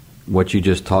what you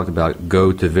just talked about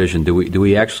go to vision? Do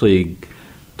we actually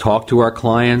talk to our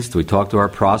clients? Do we talk to our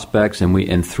prospects,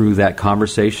 and through that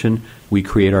conversation we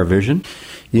create our vision?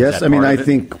 Yes, I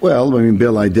think,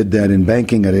 Bill, I did that in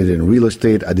banking, I did it in real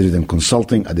estate, I did it in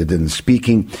consulting, I did it in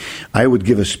speaking. I would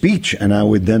give a speech, and I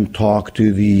would then talk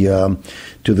to the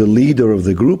leader of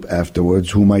the group afterwards,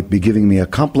 who might be giving me a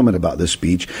compliment about the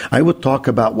speech. I would talk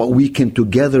about what we can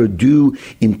together do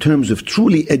in terms of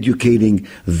truly educating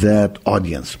that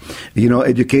audience.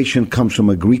 Education comes from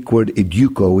a Greek word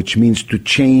eduko, which means to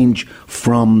change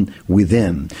from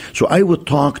within. So I would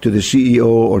talk to the CEO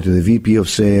or to the VP of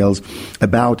sales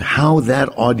about how that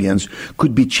audience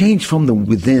could be changed from the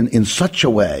within in such a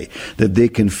way that they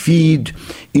can feed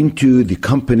into the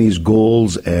company's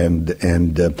goals and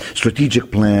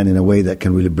strategic plan in a way that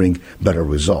can really bring better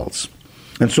results.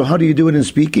 And so how do you do it in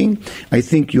speaking? I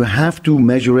think you have to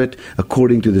measure it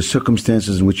according to the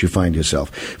circumstances in which you find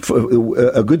yourself.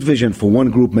 A good vision for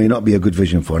one group may not be a good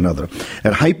vision for another.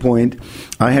 At High Point,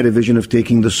 I had a vision of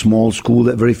taking the small school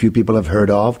that very few people have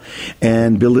heard of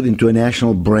and build it into a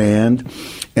national brand.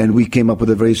 And we came up with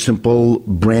a very simple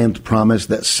brand promise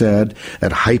that said,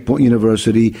 at High Point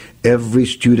University, every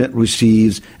student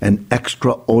receives an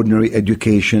extraordinary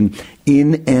education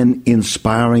in an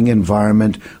inspiring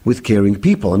environment with caring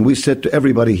people. And we said to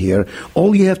everybody here,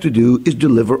 all you have to do is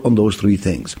deliver on those 3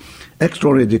 things.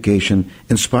 extraordinary education,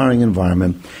 inspiring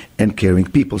environment, and caring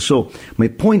people. So my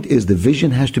point is the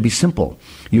vision has to be simple.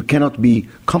 You cannot be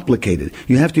complicated.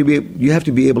 You have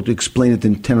to be able to explain it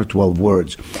in 10 or 12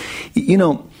 words. You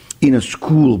know, in a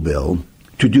school, Bill,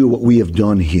 to do what we have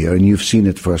done here, and you've seen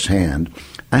it firsthand,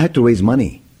 I had to raise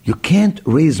money. You can't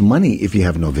raise money if you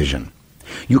have no vision.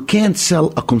 You can't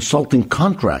sell a consulting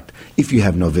contract if you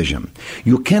have no vision.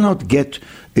 You cannot get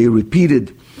a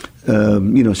repeated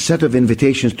set of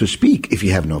invitations to speak if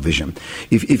you have no vision.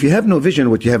 If you have no vision,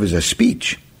 what you have is a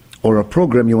speech or a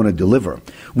program you want to deliver.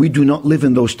 We do not live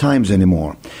in those times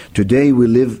anymore. Today we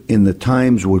live in the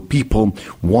times where people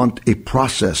want a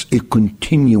process, a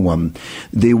continuum.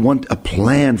 They want a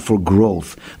plan for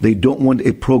growth. They don't want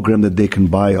a program that they can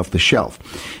buy off the shelf.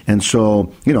 And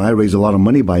so, I raised a lot of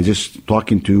money by just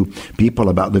talking to people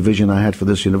about the vision I had for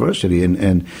this university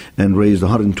and raised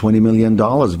 $120 million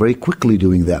very quickly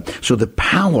doing that. So the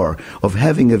power of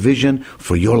having a vision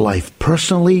for your life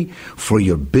personally, for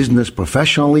your business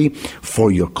professionally,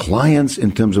 for your clients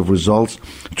in terms of results,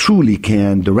 truly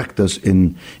can direct us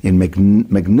in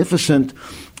magnificent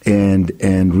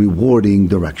and rewarding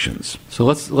directions. So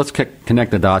let's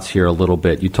connect the dots here a little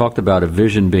bit. You talked about a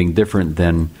vision being different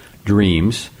than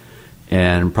dreams,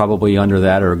 and probably under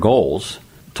that are goals.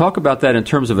 Talk about that in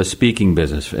terms of a speaking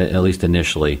business, at least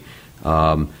initially.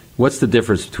 What's the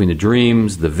difference between the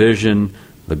dreams, the vision,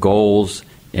 the goals,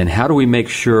 and how do we make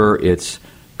sure it's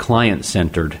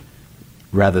client-centered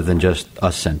rather than just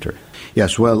us-centered?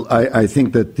 Yes, well, I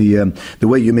think that the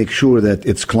way you make sure that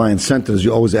it's client-centered is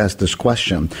you always ask this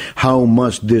question: how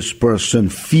must this person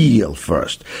feel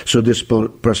first? So this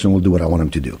person will do what I want him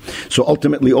to do. So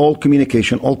ultimately, all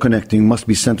communication, all connecting must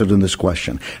be centered on this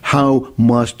question: how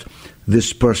must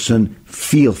this person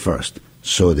feel first?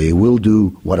 So they will do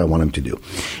what I want them to do.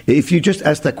 If you just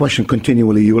ask that question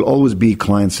continually, you will always be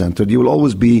client-centered, you will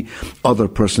always be other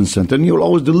person-centered, and you will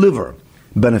always deliver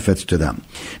benefits to them.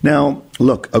 Now,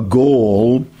 look, a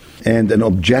goal and an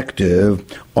objective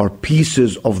are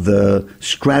pieces of the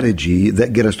strategy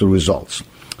that get us the results.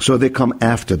 So they come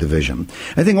after the vision.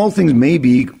 I think all things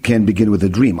maybe can begin with a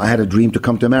dream. I had a dream to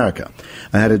come to America.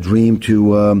 I had a dream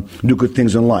to do good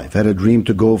things in life. I had a dream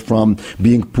to go from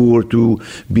being poor to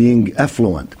being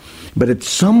affluent. But at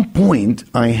some point,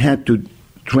 I had to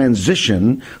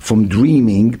transition from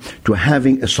dreaming to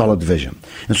having a solid vision.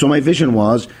 And so my vision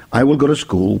was, I will go to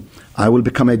school, I will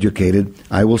become educated,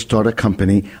 I will start a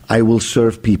company, I will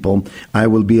serve people, I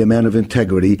will be a man of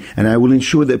integrity, and I will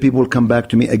ensure that people will come back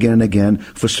to me again and again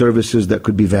for services that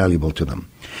could be valuable to them.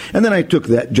 And then I took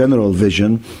that general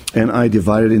vision and I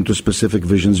divided into specific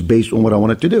visions based on what I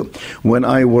wanted to do. When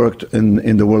I worked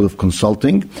in the world of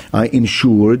consulting, I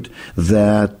ensured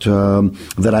that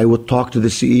I would talk to the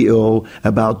CEO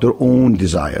about their own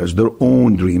desires, their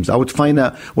own dreams. I would find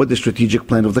out what the strategic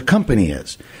plan of the company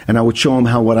is, and I would show them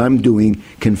how what I'm doing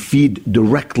can feed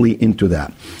directly into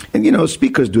that. And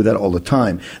speakers do that all the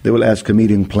time. They will ask a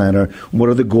meeting planner, what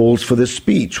are the goals for this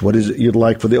speech? What is it you'd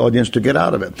like for the audience to get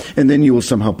out of it? And then you will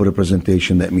somehow put a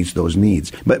presentation that meets those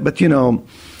needs. But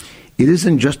it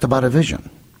isn't just about a vision.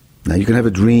 Now, you can have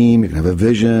a dream, you can have a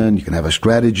vision, you can have a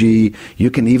strategy,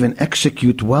 you can even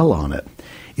execute well on it.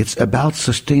 It's about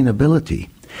sustainability.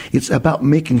 It's about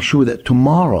making sure that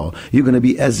tomorrow you're going to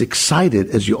be as excited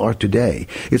as you are today.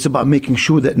 It's about making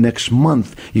sure that next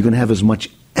month you're going to have as much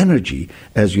energy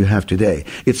as you have today.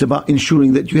 It's about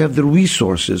ensuring that you have the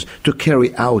resources to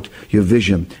carry out your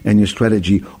vision and your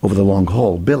strategy over the long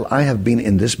haul. Bill, I have been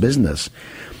in this business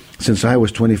since I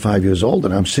was 25 years old,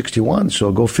 and I'm 61,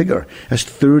 so go figure. That's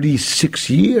 36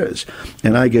 years.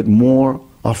 And I get more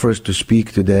offers to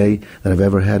speak today than I've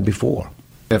ever had before.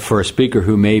 For a speaker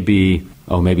who may be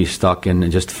stuck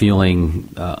and just feeling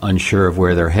unsure of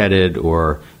where they're headed,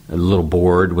 or a little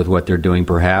bored with what they're doing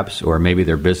perhaps, or maybe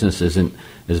their business isn't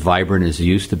as vibrant as it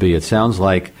used to be, it sounds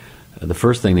like the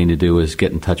first thing they need to do is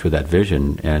get in touch with that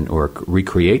vision or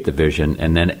recreate the vision,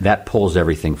 and then that pulls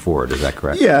everything forward. Is that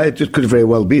correct? Yeah, it could very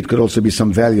well be. It could also be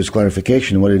some values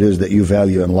clarification, what it is that you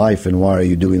value in life and why are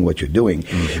you doing what you're doing.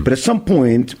 Mm-hmm. But at some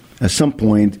point,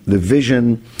 the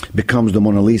vision becomes the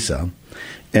Mona Lisa,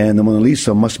 and the Mona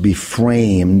Lisa must be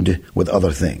framed with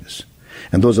other things.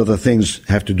 And those other things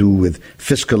have to do with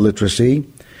fiscal literacy,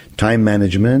 time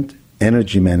management,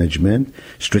 energy management,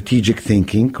 strategic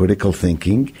thinking, critical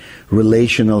thinking,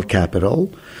 relational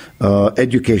capital,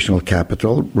 educational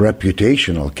capital,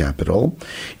 reputational capital.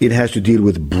 It has to deal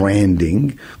with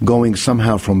branding, going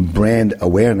somehow from brand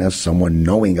awareness, someone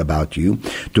knowing about you,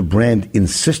 to brand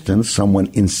insistence, someone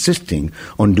insisting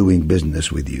on doing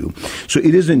business with you. So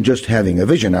it isn't just having a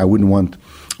vision. I wouldn't want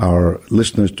our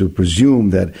listeners to presume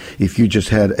that if you just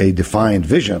had a defined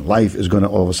vision, life is going to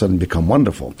all of a sudden become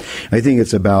wonderful. I think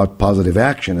it's about positive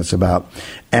action. It's about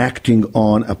acting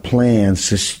on a plan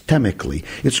systemically.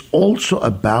 It's also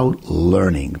about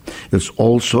learning. It's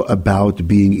also about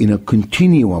being in a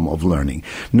continuum of learning,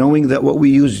 knowing that what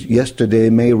we used yesterday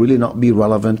may really not be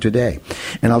relevant today.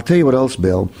 And I'll tell you what else,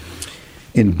 Bill.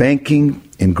 In banking,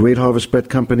 in Great Harvest Bread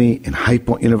Company, in High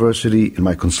Point University, in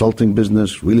my consulting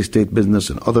business, real estate business,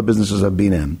 and other businesses I've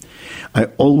been in, I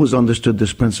always understood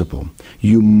this principle.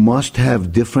 You must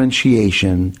have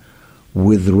differentiation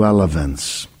with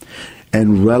relevance.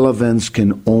 And relevance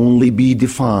can only be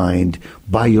defined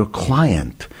by your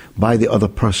client, by the other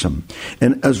person.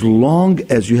 And as long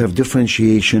as you have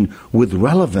differentiation with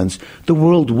relevance, the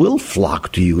world will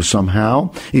flock to you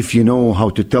somehow if you know how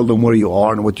to tell them where you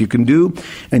are and what you can do,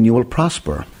 and you will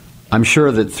prosper. I'm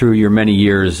sure that through your many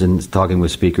years in talking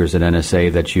with speakers at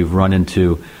NSA that you've run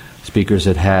into speakers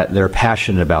that they're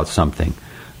passionate about something,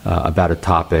 about a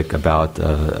topic, about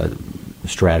a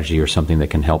strategy or something that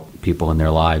can help people in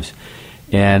their lives.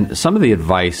 And some of the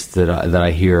advice that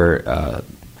I hear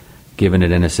given at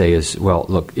NSA is, well,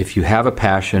 look, if you have a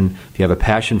passion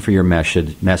for your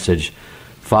message,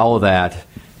 follow that,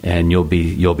 and you'll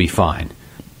be fine.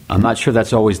 I'm not sure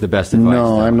that's always the best advice.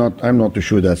 No, I'm not too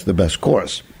sure that's the best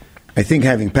course. I think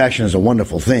having passion is a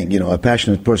wonderful thing. You know, a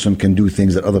passionate person can do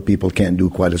things that other people can't do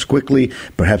quite as quickly,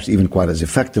 perhaps even quite as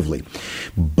effectively.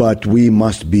 But we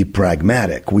must be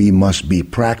pragmatic. We must be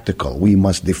practical. We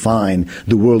must define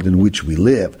the world in which we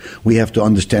live. We have to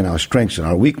understand our strengths and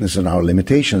our weaknesses and our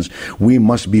limitations. We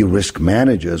must be risk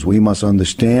managers. We must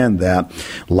understand that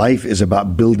life is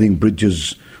about building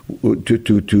bridges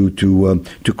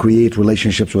to create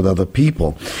relationships with other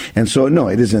people. And so, no,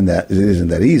 it isn't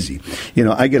that easy. You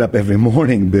know, I get up every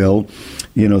morning, Bill,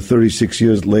 36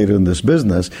 years later in this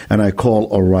business, and I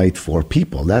call a right for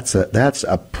people. That's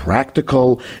a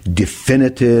practical,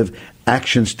 definitive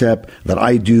action step that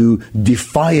I do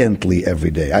defiantly every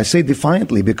day. I say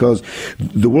defiantly because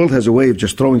the world has a way of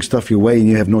just throwing stuff your way and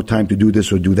you have no time to do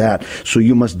this or do that. So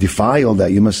you must defy all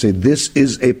that. You must say, this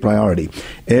is a priority.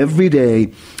 Every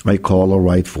day I call a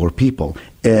right for people.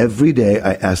 Every day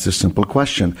I ask this simple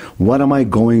question: what am I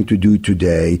going to do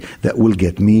today that will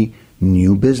get me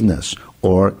new business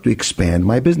or to expand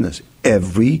my business?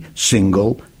 Every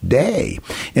single day.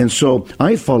 And so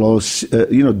I follow,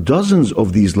 dozens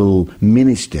of these little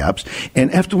mini steps,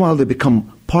 and after a while they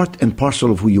become part and parcel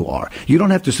of who you are. You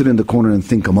don't have to sit in the corner and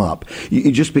think them up.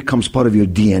 It just becomes part of your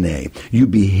DNA. You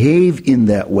behave in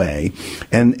that way,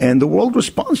 and the world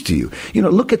responds to you.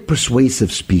 Look at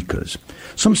persuasive speakers.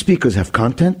 Some speakers have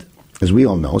content, as we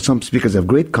all know. Some speakers have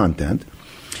great content.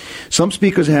 Some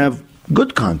speakers have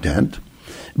good content,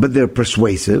 but they're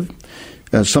persuasive.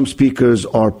 Some speakers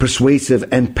are persuasive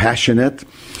and passionate,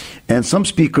 and some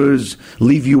speakers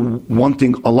leave you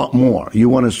wanting a lot more. You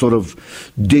want to sort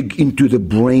of dig into the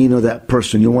brain of that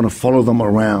person. You want to follow them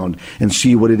around and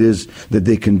see what it is that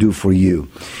they can do for you.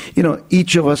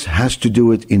 Each of us has to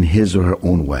do it in his or her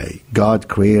own way. God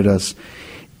created us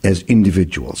as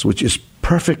individuals, which is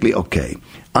perfectly okay.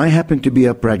 I happen to be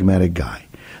a pragmatic guy.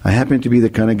 I happen to be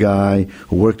the kind of guy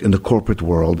who worked in the corporate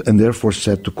world and therefore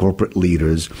said to corporate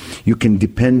leaders, you can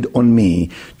depend on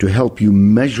me to help you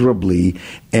measurably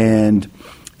and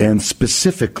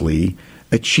specifically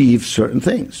achieve certain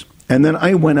things. And then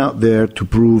I went out there to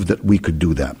prove that we could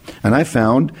do that. And I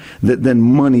found that then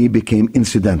money became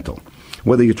incidental.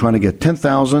 Whether you're trying to get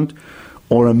 10,000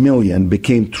 or 1 million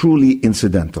became truly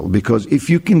incidental, because if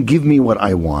you can give me what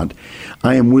I want,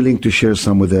 I am willing to share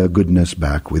some of the goodness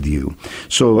back with you.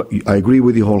 So I agree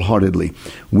with you wholeheartedly.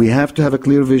 We have to have a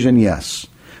clear vision, yes,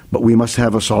 but we must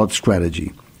have a solid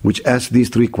strategy, which asks these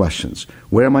 3 questions.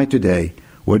 Where am I today?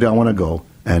 Where do I want to go?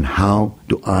 And how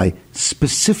do I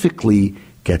specifically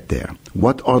get there?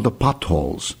 What are the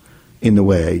potholes in the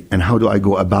way, and how do I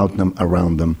go about them,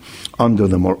 around them, under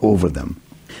them, or over them?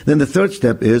 Then the 3rd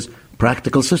step is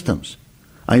practical systems.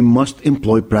 I must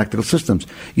employ practical systems.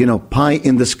 Pie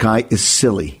in the sky is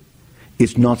silly.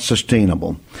 It's not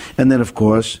sustainable. And then, of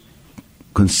course,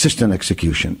 consistent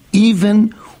execution, even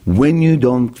when you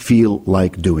don't feel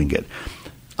like doing it.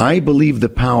 I believe the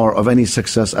power of any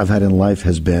success I've had in life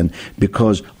has been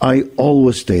because I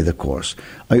always stay the course.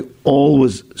 I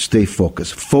always stay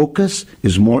focused. Focus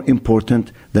is more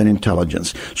important than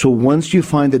intelligence. So once you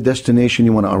find the destination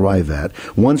you want to arrive at,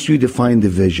 once you define the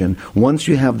vision, once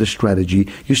you have the strategy,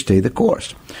 you stay the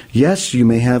course. Yes, you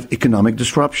may have economic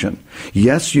disruption.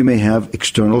 Yes, you may have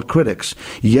external critics.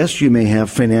 Yes, you may have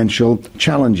financial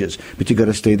challenges, but you got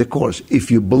to stay the course.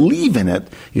 If you believe in it,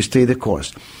 you stay the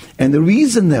course. And the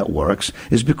reason that works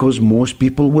is because most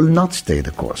people will not stay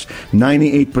the course.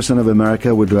 98% of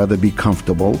America would rather be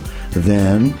comfortable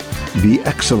than be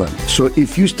excellent. So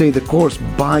if you stay the course,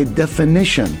 by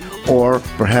definition, or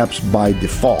perhaps by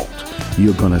default,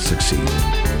 you're going to succeed.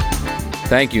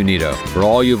 Thank you, Nito, for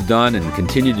all you've done and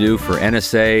continue to do for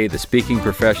NSA, the speaking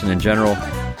profession in general,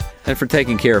 and for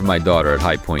taking care of my daughter at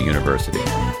High Point University.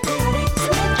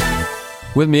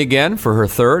 With me again for her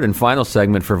third and final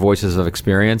segment for Voices of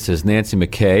Experience is Nancy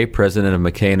McKay, president of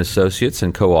McKay & Associates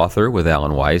and co-author with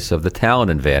Alan Weiss of The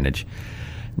Talent Advantage.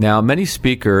 Now, many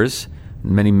speakers,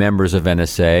 many members of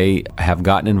NSA have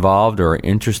gotten involved or are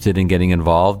interested in getting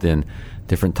involved in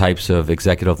different types of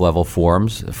executive-level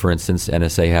forums. For instance,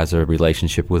 NSA has a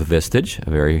relationship with Vistage, a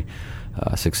very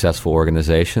successful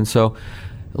organization. So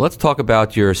let's talk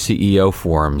about your CEO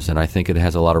forums, and I think it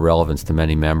has a lot of relevance to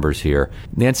many members here.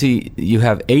 Nancy, you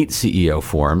have 8 CEO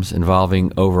forums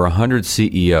involving over 100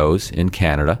 CEOs in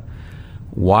Canada.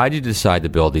 Why did you decide to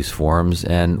build these forums,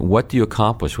 and what do you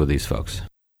accomplish with these folks?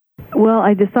 Well,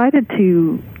 I decided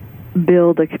to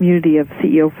build a community of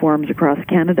CEO forums across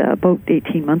Canada about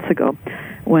 18 months ago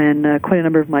when quite a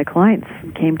number of my clients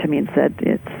came to me and said,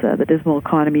 it's the dismal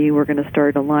economy, we're going to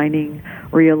start aligning,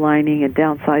 realigning, and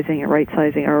downsizing and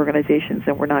right-sizing our organizations,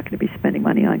 and we're not going to be spending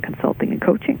money on consulting and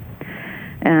coaching.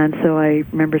 And so I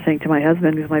remember saying to my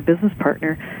husband, who's my business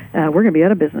partner, we're going to be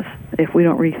out of business if we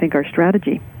don't rethink our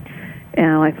strategy.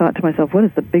 And I thought to myself, what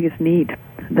is the biggest need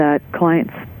that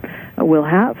clients will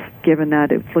have, given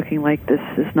that it's looking like this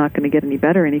is not going to get any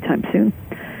better anytime soon?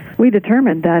 We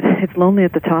determined that it's lonely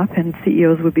at the top and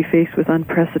CEOs would be faced with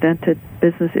unprecedented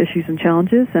business issues and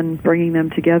challenges, and bringing them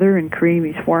together and creating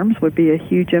these forums would be a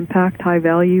huge impact,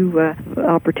 high-value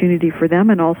opportunity for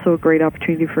them, and also a great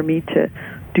opportunity for me to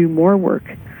do more work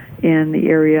in the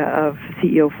area of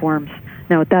CEO forums.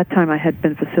 Now, at that time, I had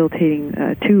been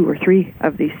facilitating 2 or 3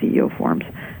 of these CEO forums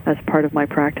as part of my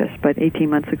practice, but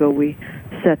 18 months ago, we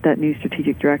set that new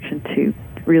strategic direction to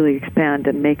really expand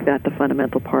and make that the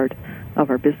fundamental part of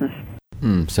our business.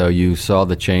 So you saw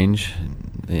the change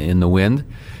in the wind,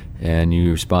 and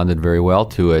you responded very well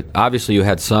to it. Obviously, you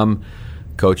had some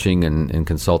coaching and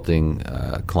consulting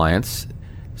clients,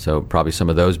 so probably some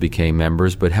of those became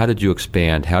members. But how did you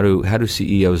expand? How do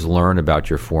CEOs learn about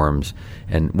your forums,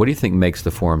 and what do you think makes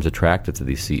the forums attractive to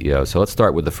these CEOs? So let's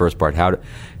start with the first part. How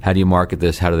do you market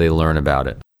this? How do they learn about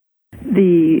it?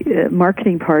 The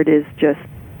marketing part is just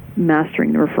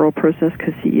mastering the referral process,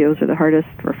 because CEOs are the hardest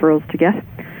referrals to get,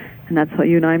 and that's how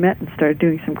you and I met and started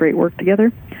doing some great work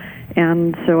together.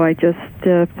 And so I just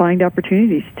find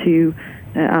opportunities to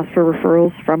ask for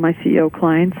referrals from my CEO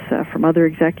clients, from other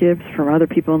executives, from other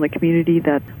people in the community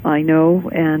that I know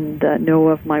and know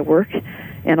of my work,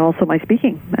 and also my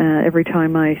speaking. Every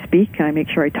time I speak, I make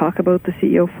sure I talk about the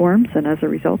CEO forums, and as a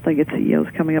result, I get CEOs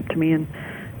coming up to me and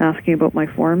asking about my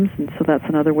forums, and so that's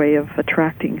another way of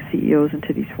attracting CEOs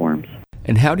into these forums.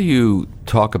 And how do you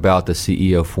talk about the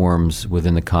CEO forums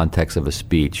within the context of a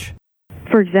speech?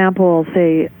 For example, I'll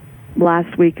say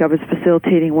last week I was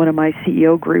facilitating one of my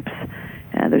CEO groups.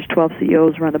 There's 12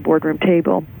 CEOs around the boardroom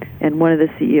table, and one of the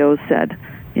CEOs said,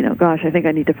 gosh, I think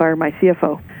I need to fire my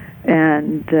CFO.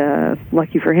 And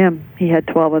lucky for him, he had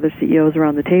 12 other CEOs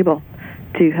around the table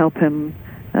to help him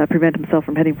prevent himself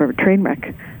from heading for a train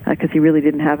wreck, because he really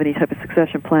didn't have any type of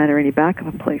succession plan or any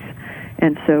backup in place.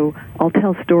 And so I'll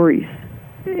tell stories,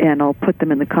 and I'll put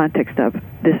them in the context of,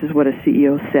 this is what a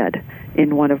CEO said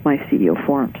in one of my CEO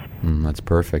forums. That's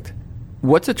perfect.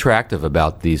 What's attractive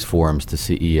about these forums to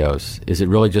CEOs? Is it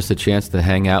really just a chance to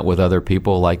hang out with other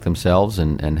people like themselves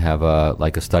and have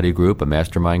a study group, a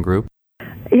mastermind group?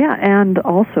 Yeah, and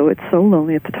also it's so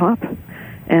lonely at the top.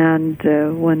 And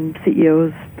when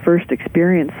CEOs first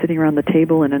experience sitting around the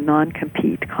table in a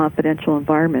non-compete, confidential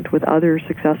environment with other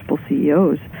successful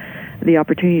CEOs, the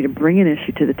opportunity to bring an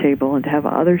issue to the table and to have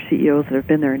other CEOs that have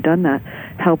been there and done that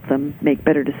help them make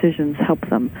better decisions, help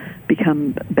them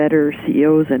become better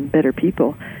CEOs and better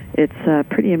people. It's a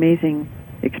pretty amazing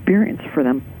experience for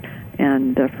them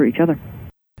and for each other.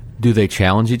 Do they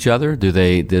challenge each other?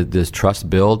 Does trust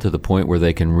build to the point where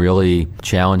they can really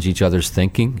challenge each other's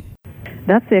thinking?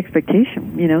 That's the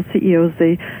expectation. CEOs,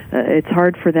 it's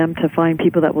hard for them to find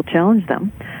people that will challenge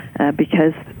them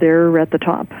because they're at the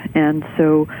top. And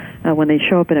so when they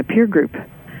show up in a peer group,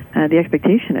 the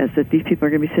expectation is that these people are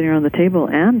going to be sitting around the table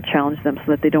and challenge them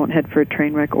so that they don't head for a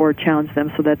train wreck, or challenge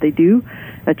them so that they do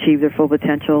achieve their full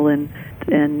potential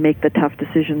and make the tough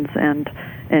decisions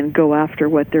and go after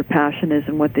what their passion is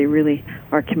and what they really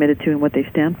are committed to and what they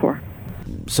stand for.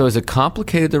 So is it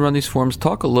complicated to run these forums?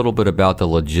 Talk a little bit about the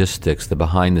logistics, the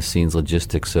behind-the-scenes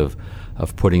logistics of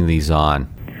putting these on.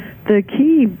 The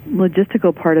key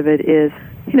logistical part of it is,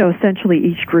 essentially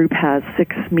each group has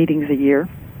 6 meetings a year.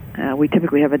 We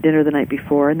typically have a dinner the night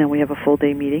before, and then we have a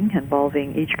full-day meeting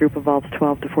involving, each group involves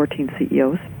 12 to 14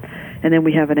 CEOs. And then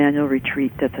we have an annual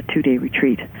retreat that's a 2-day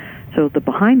retreat. So the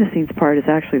behind-the-scenes part is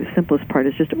actually the simplest part,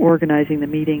 is just organizing the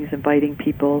meetings, inviting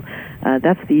people.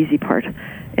 That's the easy part.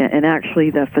 And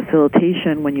actually the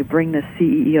facilitation, when you bring the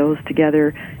CEOs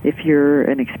together, if you're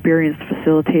an experienced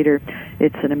facilitator,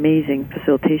 it's an amazing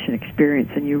facilitation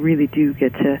experience, and you really do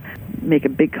get to make a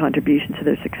big contribution to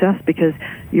their success because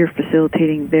you're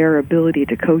facilitating their ability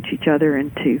to coach each other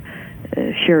and to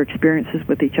share experiences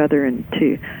with each other and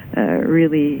to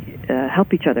really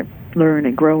help each other learn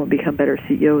and grow and become better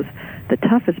CEOs. The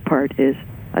toughest part is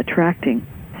attracting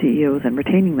CEOs and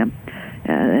retaining them.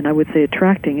 And I would say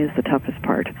attracting is the toughest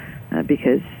part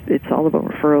because it's all about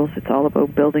referrals. It's all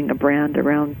about building a brand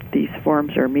around these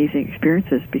forums or amazing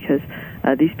experiences because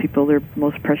these people, their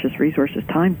most precious resource is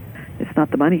time. It's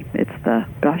not the money. It's the,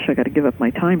 gosh, I got to give up my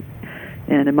time.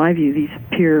 And in my view, these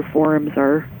peer forums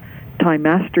are time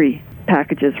mastery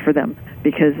packages for them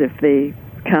because if they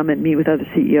come and meet with other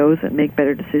CEOs and make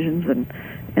better decisions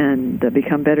and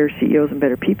become better CEOs and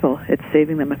better people, it's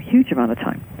saving them a huge amount of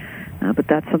time. But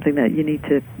that's something that you need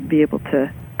to be able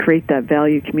to create that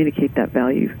value, communicate that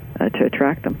value to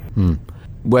attract them.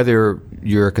 Whether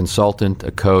you're a consultant,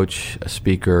 a coach, a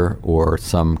speaker, or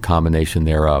some combination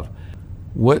thereof,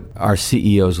 what are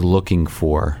CEOs looking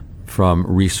for from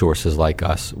resources like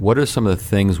us? What are some of the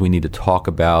things we need to talk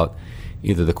about,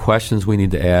 either the questions we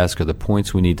need to ask or the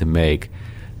points we need to make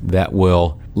that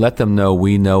will let them know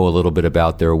we know a little bit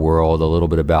about their world, a little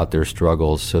bit about their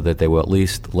struggles, so that they will at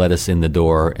least let us in the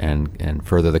door and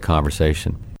further the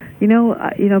conversation?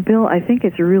 Bill, I think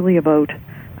it's really about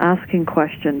asking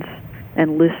questions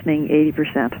and listening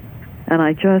 80%. And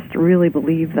I just really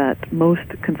believe that most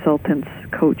consultants,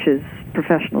 coaches,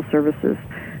 professional services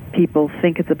people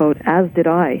think it's about, as did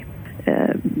I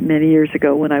many years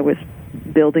ago when I was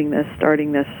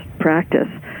starting this practice,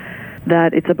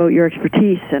 that it's about your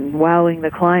expertise and wowing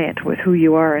the client with who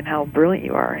you are and how brilliant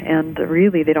you are. And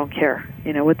really, they don't care.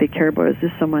 What they care about is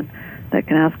this someone that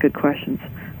can ask good questions,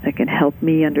 that can help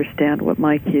me understand what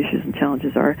my key issues and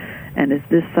challenges are, and is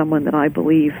this someone that I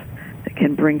believe that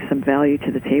can bring some value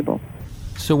to the table.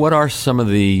 So what are some of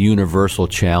the universal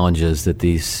challenges that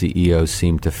these CEOs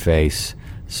seem to face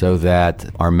so that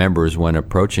our members, when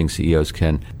approaching CEOs,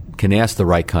 can ask the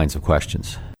right kinds of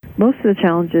questions? Most of the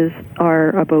challenges are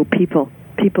about people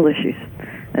issues.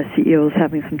 CEOs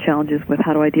having some challenges with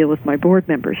how do I deal with my board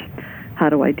members? How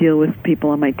do I deal with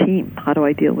people on my team? How do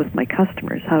I deal with my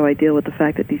customers? How do I deal with the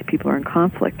fact that these people are in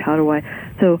conflict?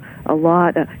 So a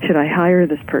lot, should I hire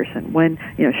this person?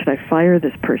 Should I fire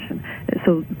this person?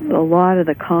 So a lot of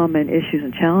the common issues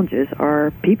and challenges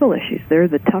are people issues. They're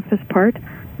the toughest part.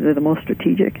 They're the most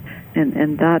strategic.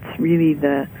 And that's really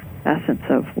the essence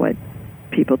of what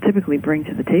people typically bring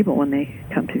to the table when they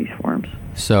come to these forums.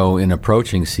 So in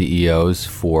approaching CEOs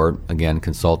for, again,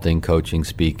 consulting, coaching,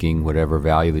 speaking, whatever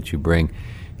value that you bring,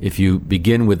 if you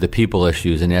begin with the people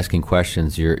issues and asking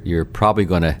questions, you're probably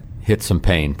going to hit some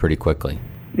pain pretty quickly.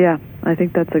 Yeah, I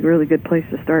think that's a really good place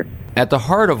to start. At the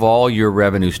heart of all your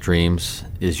revenue streams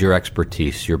is your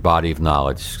expertise, your body of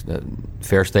knowledge.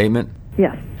 Fair statement?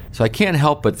 Yes. So I can't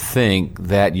help but think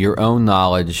that your own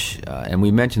knowledge, and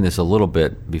we mentioned this a little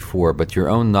bit before, but your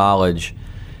own knowledge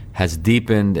has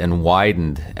deepened and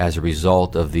widened as a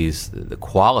result of the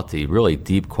quality, really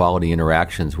deep quality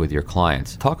interactions with your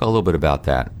clients. Talk a little bit about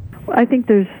that. I think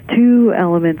there's 2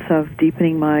 elements of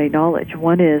deepening my knowledge.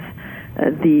 One is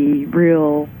the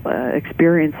real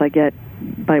experience I get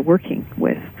by working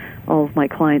with all of my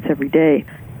clients every day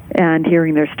and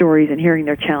hearing their stories and hearing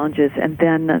their challenges. And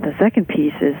then the second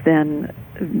piece is then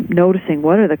noticing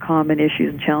what are the common issues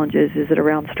and challenges. Is it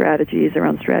around strategy? Is it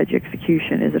around strategy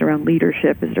execution? Is it around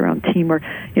leadership? Is it around teamwork?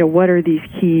 What are these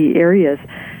key areas?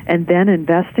 And then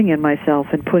investing in myself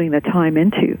and putting the time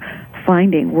into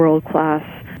finding world-class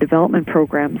development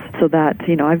programs so that,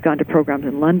 I've gone to programs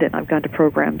in London, I've gone to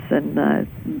programs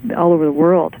in all over the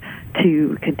world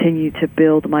to continue to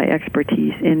build my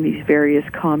expertise in these various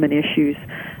common issues,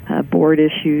 board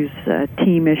issues,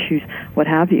 team issues, what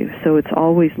have you. So it's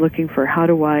always looking for how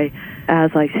do I,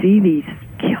 as I see these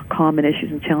common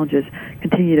issues and challenges,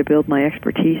 continue to build my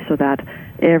expertise so that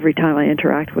every time I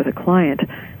interact with a client,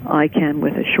 I can,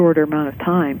 with a shorter amount of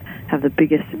time, have the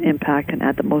biggest impact and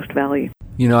add the most value.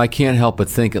 You know, I can't help but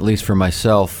think, at least for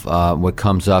myself, what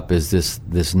comes up is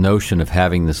this notion of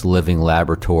having this living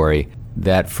laboratory,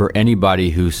 that for anybody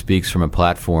who speaks from a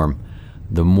platform,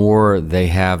 the more they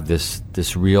have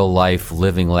this real-life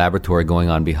living laboratory going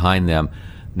on behind them,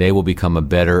 they will become a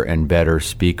better and better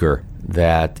speaker.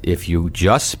 That if you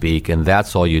just speak and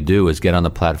that's all you do is get on the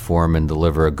platform and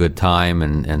deliver a good time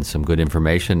and some good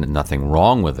information, and nothing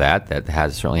wrong with that,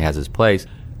 certainly has its place,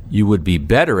 you would be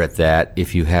better at that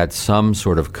if you had some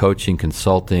sort of coaching,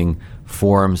 consulting,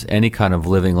 forums, any kind of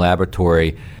living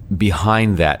laboratory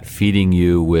behind that, feeding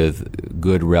you with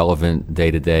good, relevant,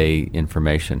 day-to-day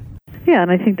information. Yeah,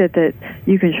 and I think that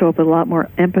you can show up with a lot more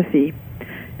empathy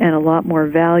and a lot more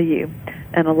value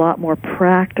and a lot more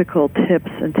practical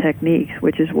tips and techniques,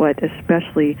 which is what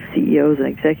especially CEOs and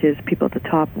executives, people at the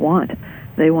top want.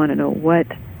 They want to know,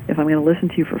 if I'm going to listen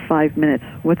to you for 5 minutes,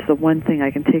 what's the one thing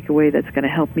I can take away that's going to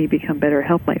help me become better,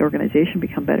 help my organization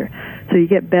become better? So you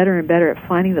get better and better at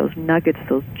finding those nuggets,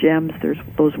 those gems, there's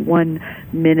those 1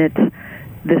 minute,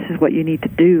 this is what you need to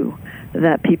do,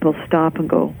 that people stop and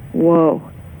go, whoa,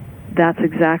 that's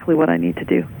exactly what I need to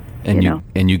do.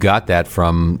 And you got that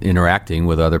from interacting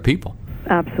with other people.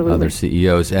 Absolutely. Other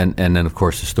CEOs, and then, of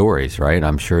course, the stories, right?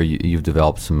 I'm sure you've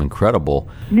developed some incredible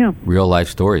real-life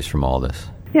stories from all this.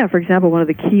 Yeah, for example, one of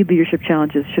the key leadership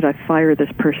challenges, should I fire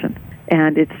this person?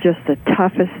 And it's just the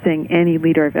toughest thing any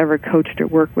leader I've ever coached or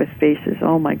worked with faces.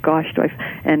 Oh my gosh,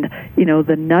 and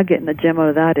the nugget and the gem out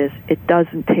of that is, it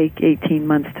doesn't take 18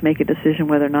 months to make a decision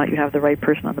whether or not you have the right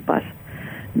person on the bus.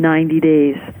 90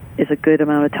 days is a good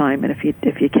amount of time, and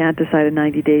if you can't decide in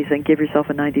 90 days, then give yourself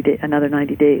another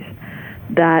 90 days.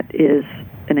 That is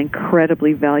an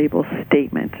incredibly valuable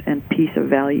statement and piece of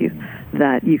value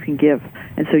that you can give.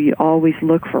 And so you always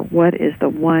look for what is the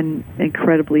one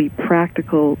incredibly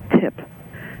practical tip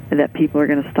that people are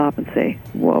going to stop and say,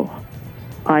 whoa,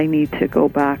 I need to go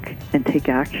back and take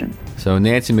action. So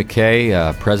Nancy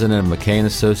McKay, president of McKay &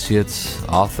 Associates,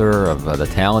 author of The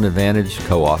Talent Advantage,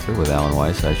 co-author with Alan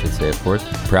Weiss, I should say, of course,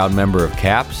 proud member of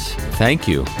CAPS. Thank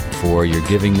you for your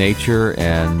giving nature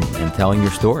and telling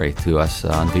your story to us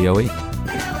on VOE.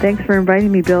 Thanks for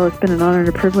inviting me, Bill. It's been an honor and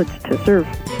a privilege to serve.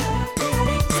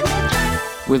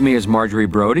 With me is Marjorie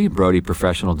Brody, Brody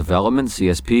Professional Development,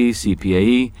 CSP,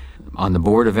 CPAE, on the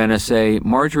board of NSA.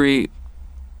 Marjorie,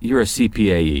 you're a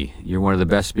CPAE. You're one of the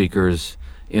best speakers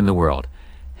in the world.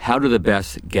 How do the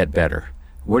best get better?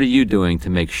 What are you doing to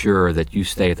make sure that you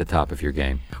stay at the top of your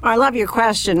game? I love your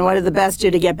question. What do the best do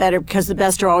to get better? Because the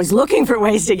best are always looking for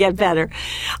ways to get better.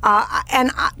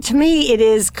 To me, it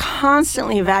is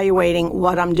constantly evaluating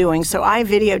what I'm doing. So I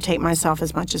videotape myself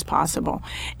as much as possible.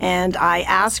 And I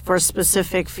ask for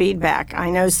specific feedback.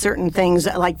 I know certain things,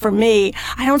 like for me,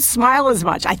 I don't smile as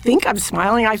much. I think I'm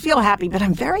smiling. I feel happy, but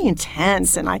I'm very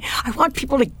intense. And I want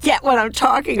people to get what I'm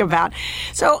talking about.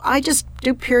 So I just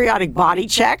do periodic body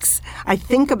checks. I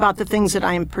think about the things that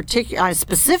I'm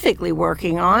specifically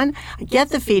working on. I get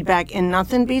the feedback, and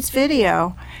nothing beats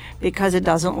video because it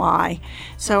doesn't lie.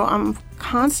 So I'm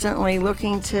constantly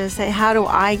looking to say, how do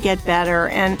I get better?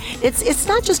 And it's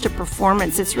not just a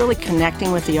performance. It's really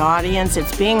connecting with the audience.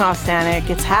 It's being authentic.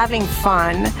 It's having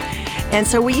fun. And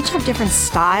so we each have different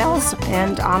styles,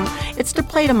 and it's to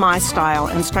play to my style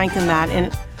and strengthen that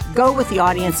and go with the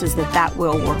audiences that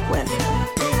will work with.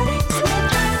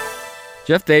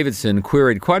 Jeff Davidson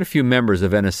queried quite a few members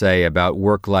of NSA about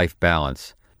work-life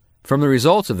balance. From the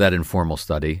results of that informal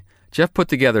study, Jeff put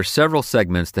together several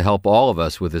segments to help all of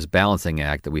us with this balancing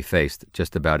act that we faced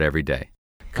just about every day.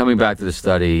 Coming back to the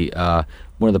study,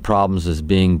 one of the problems is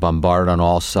being bombarded on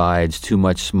all sides, too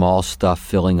much small stuff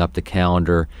filling up the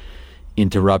calendar,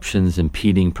 interruptions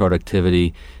impeding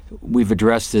productivity. We've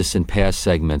addressed this in past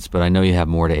segments, but I know you have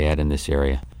more to add in this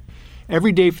area.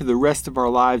 Every day for the rest of our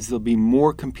lives, there'll be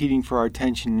more competing for our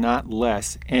attention, not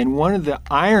less. And one of the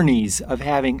ironies of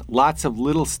having lots of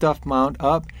little stuff mount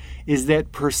up is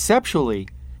that perceptually,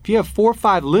 if you have 4 or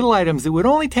 5 little items that would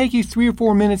only take you 3 or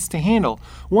 4 minutes to handle,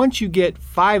 once you get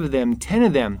 5 of them, 10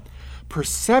 of them,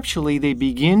 perceptually they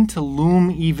begin to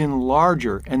loom even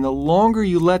larger. And the longer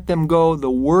you let them go, the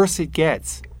worse it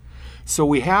gets. So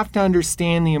we have to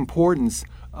understand the importance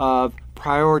of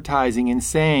prioritizing and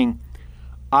saying,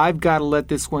 I've got to let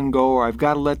this one go, or I've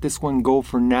got to let this one go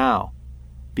for now,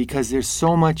 because there's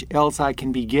so much else I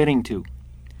can be getting to.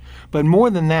 But more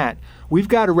than that, we've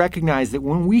got to recognize that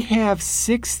when we have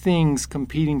 6 things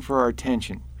competing for our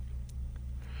attention,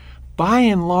 by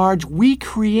and large, we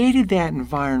created that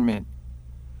environment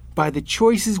by the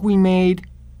choices we made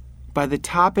by the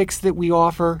topics that we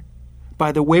offer,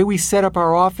 by the way we set up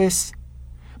our office,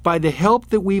 by the help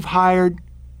that we've hired,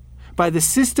 by the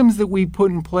systems that we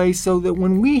put in place, so that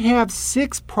when we have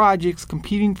 6 projects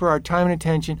competing for our time and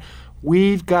attention,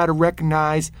 we've got to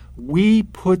recognize we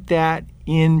put that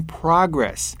in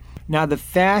progress. Now, the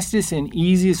fastest and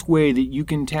easiest way that you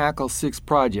can tackle 6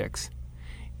 projects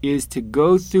is to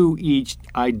go through each,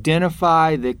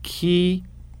 identify the key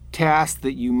tasks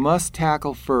that you must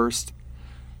tackle first,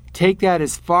 take that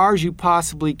as far as you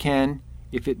possibly can.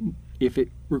 If it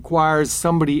requires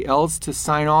somebody else to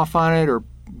sign off on it or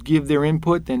give their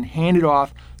input, then hand it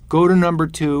off, go to number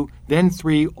 2, then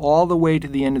 3, all the way to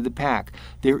the end of the pack.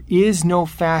 There is no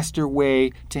faster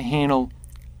way to handle,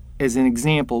 as an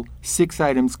example, 6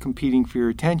 items competing for your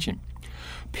attention.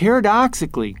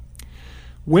 Paradoxically,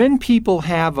 when people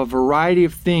have a variety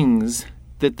of things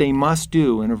that they must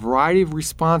do and a variety of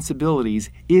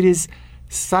responsibilities, it is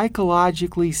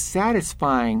psychologically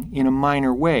satisfying in a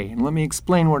minor way. And let me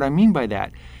explain what I mean by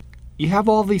that. You have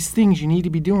all these things you need to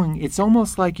be doing. It's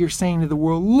almost like you're saying to the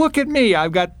world, look at me,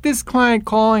 I've got this client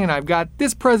calling, and I've got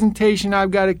this presentation I've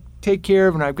got to take care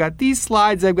of, and I've got these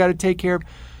slides I've got to take care of.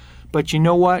 But you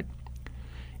know what?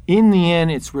 In the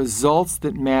end, it's results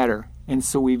that matter. And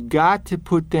so we've got to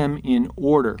put them in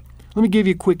order. Let me give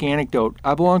you a quick anecdote.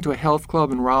 I belong to a health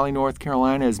club in Raleigh, North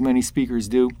Carolina, as many speakers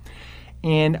do.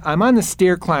 And I'm on the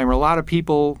stair climber. A lot of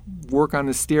people work on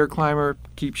the stair climber,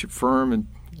 keeps you firm. And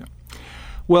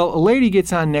well, a lady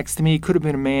gets on next to me. Could have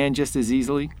been a man just as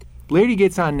easily. Lady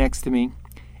gets on next to me,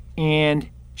 and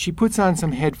she puts on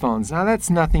some headphones. Now, that's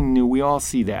nothing new. We all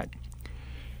see that.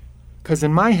 Because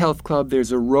in my health club,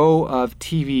 there's a row of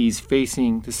TVs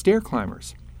facing the stair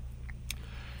climbers.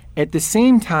 At the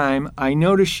same time, I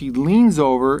notice she leans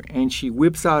over and she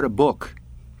whips out a book.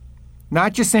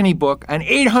 Not just any book, an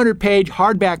 800-page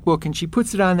hardback book, and she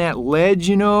puts it on that ledge,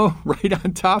 right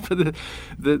on top of the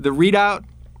readout.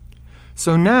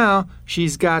 So now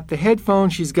she's got the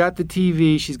headphones, she's got the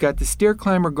TV, she's got the stair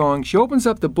climber going. She opens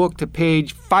up the book to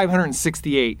page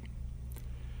 568.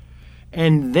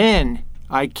 And then,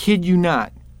 I kid you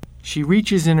not, she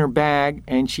reaches in her bag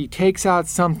and she takes out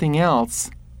something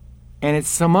else, and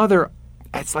it's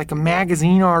like a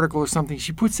magazine article or something.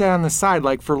 She puts that on the side,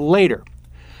 like for later.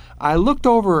 I looked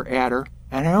over at her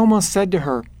and I almost said to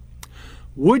her,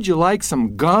 would you like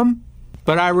some gum?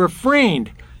 But I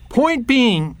refrained. Point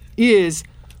being is,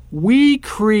 we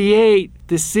create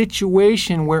the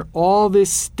situation where all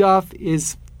this stuff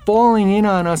is falling in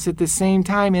on us at the same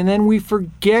time, and then we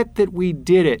forget that we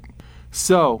did it.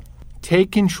 So,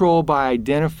 take control by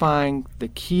identifying the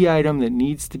key item that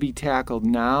needs to be tackled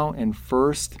now and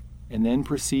first, and then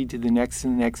proceed to the next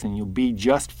and the next, and you'll be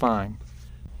just fine.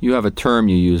 You have a term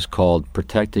you use called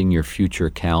protecting your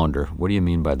future calendar. What do you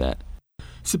mean by that?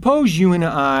 Suppose you and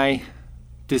I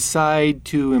decide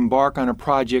to embark on a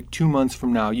project 2 months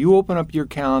from now. You open up your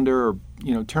calendar, or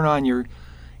turn on your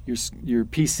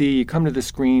PC, you come to the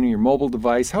screen or your mobile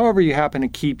device, however you happen to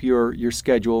keep your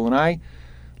schedule, and I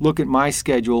look at my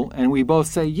schedule, and we both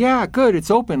say, yeah, good,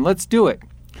 it's open, let's do it.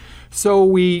 So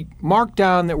we mark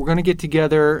down that we're going to get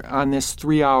together on this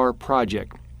 3-hour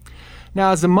project.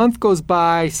 Now, as a month goes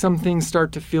by, some things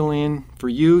start to fill in for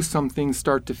you, some things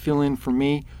start to fill in for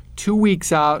me. 2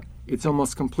 weeks out, it's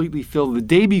almost completely filled. The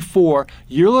day before,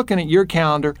 you're looking at your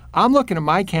calendar, I'm looking at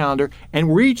my calendar, and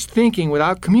we're each thinking,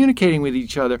 without communicating with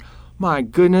each other, my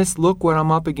goodness, look what I'm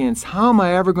up against. How am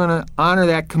I ever going to honor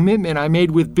that commitment I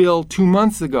made with Bill 2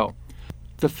 months ago?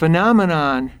 The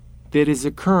phenomenon that is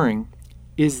occurring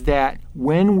is that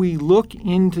when we look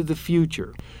into the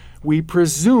future, we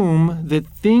presume that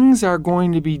things are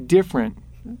going to be different,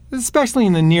 especially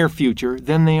in the near future,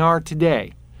 than they are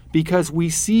today, because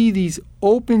we see these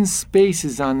open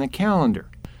spaces on the calendar.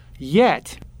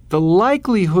 Yet, the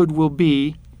likelihood will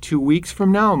be 2 weeks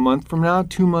from now, a month from now,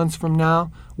 2 months from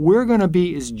now, we're going to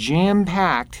be as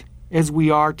jam-packed as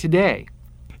we are today.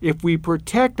 If we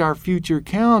protect our future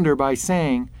calendar by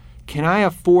saying, can I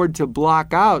afford to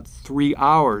block out 3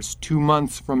 hours 2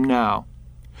 months from now?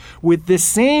 With the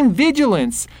same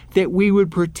vigilance that we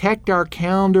would protect our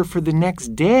calendar for the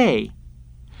next day,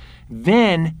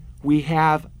 then we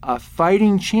have a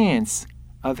fighting chance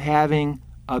of having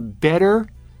a better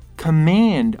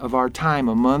command of our time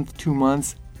a month, 2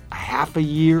 months, a half a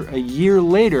year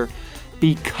later,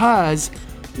 because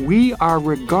we are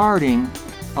regarding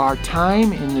our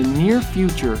time in the near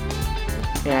future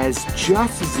as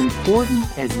just as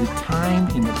important as the time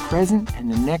in the present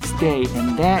and the next day,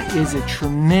 and that is a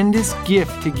tremendous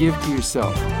gift to give to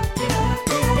yourself.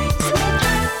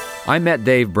 I met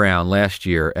Dave Brown last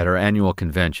year at our annual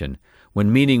convention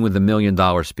when meeting with the $1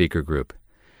 Million Speaker Group.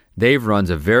 Dave runs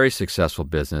a very successful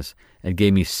business and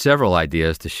gave me several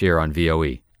ideas to share on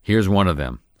VOE. Here's one of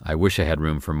them. I wish I had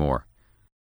room for more.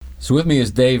 So with me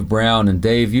is Dave Brown. And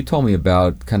Dave, you told me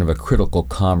about kind of a critical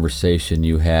conversation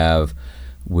you have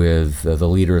with the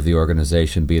leader of the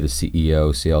organization, be it a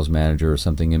CEO, sales manager, or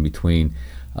something in between,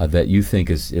 that you think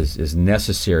is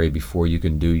necessary before you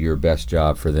can do your best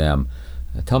job for them.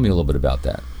 Tell me a little bit about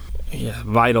that. Yeah,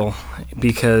 vital,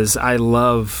 because I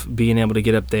love being able to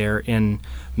get up there and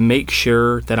make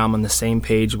sure that I'm on the same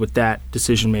page with that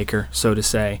decision maker, so to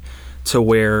say, to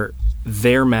where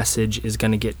their message is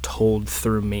going to get told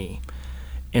through me.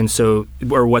 And so,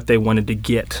 or what they wanted to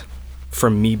get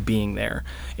from me being there.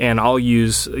 And I'll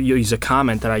use a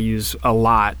comment that I use a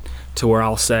lot to where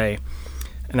I'll say,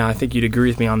 and I think you'd agree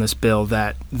with me on this, Bill,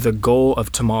 that the goal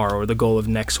of tomorrow or the goal of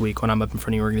next week when I'm up in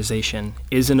front of your organization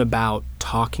isn't about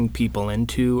talking people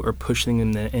into or pushing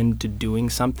them into doing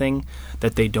something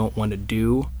that they don't want to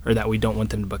do or that we don't want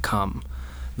them to become.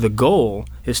 The goal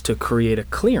is to create a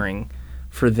clearing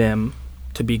for them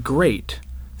to be great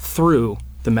through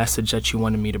the message that you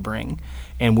wanted me to bring.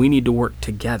 And we need to work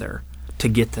together to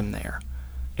get them there.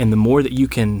 And the more that you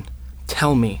can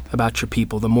tell me about your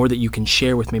people, the more that you can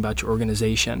share with me about your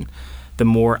organization, the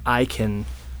more I can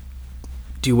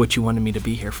do what you wanted me to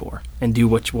be here for and do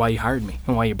why you hired me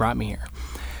and why you brought me here.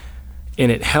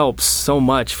 And it helps so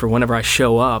much for whenever I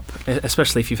show up,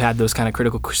 especially if you've had those kind of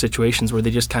critical situations where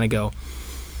they just kind of go,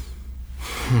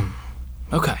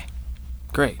 okay,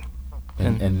 great.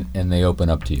 And they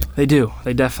open up to you. They do.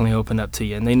 They definitely open up to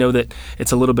you. And they know that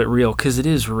it's a little bit real because it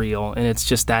is real. And it's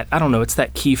just that, I don't know, it's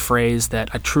that key phrase that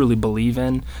I truly believe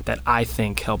in that I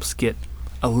think helps get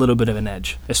a little bit of an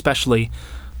edge, especially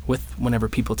with whenever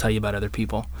people tell you about other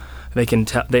people. They can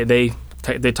tell, they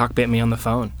talk about me on the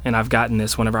phone. And I've gotten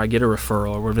this whenever I get a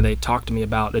referral or whenever they talk to me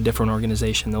about a different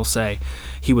organization. They'll say,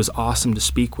 he was awesome to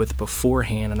speak with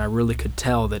beforehand, and I really could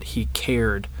tell that he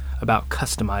cared about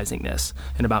customizing this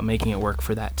and about making it work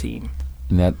for that team.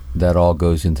 And that all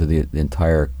goes into the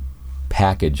entire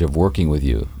package of working with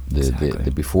you.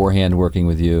 The beforehand working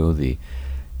with you, the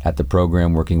at the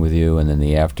program working with you, and then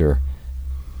the after.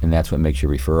 And that's what makes you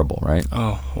referable, right?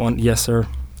 Oh, well, yes, sir.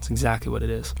 That's exactly what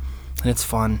it is. And it's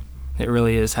fun. It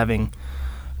really is having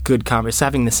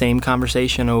having the same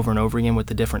conversation over and over again with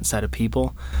a different set of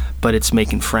people, but it's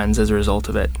making friends as a result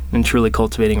of it and truly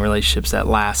cultivating relationships that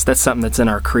last. That's something that's in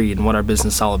our creed and what our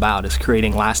business is all about, is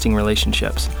creating lasting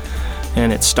relationships.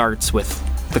 And it starts with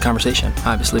the conversation,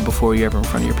 obviously, before you're ever in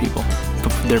front of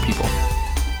their people.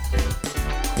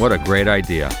 What a great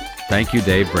idea. Thank you,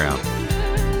 Dave Brown.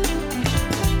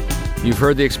 You've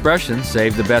heard the expression,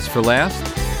 save the best for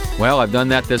last? Well, I've done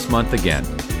that this month again.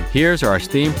 Here's our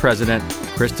esteemed president,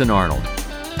 Kristen Arnold.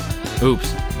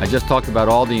 Oops, I just talked about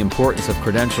all the importance of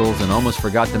credentials and almost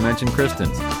forgot to mention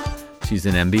Kristen's. She's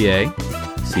an MBA,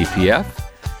 CPF,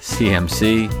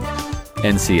 CMC,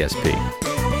 and CSP.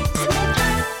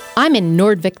 I'm in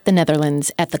Noordwijk, the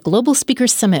Netherlands, at the Global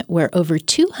Speakers Summit, where over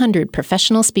 200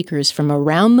 professional speakers from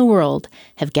around the world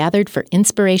have gathered for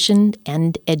inspiration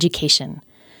and education.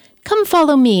 Come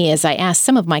follow me as I ask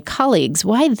some of my colleagues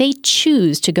why they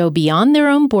choose to go beyond their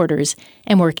own borders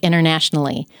and work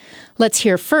internationally. Let's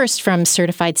hear first from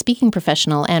certified speaking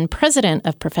professional and president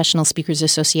of Professional Speakers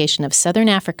Association of Southern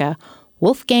Africa,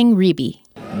 Wolfgang Riebe.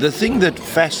 The thing that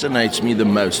fascinates me the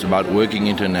most about working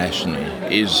internationally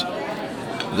is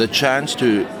the chance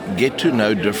to get to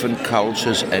know different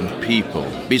cultures and people.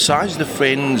 Besides the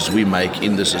friends we make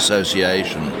in this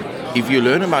association, if you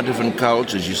learn about different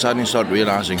cultures, you suddenly start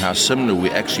realizing how similar we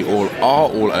actually all are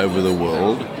all over the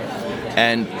world.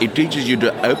 And it teaches you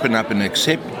to open up and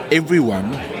accept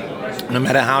everyone, no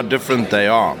matter how different they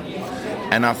are.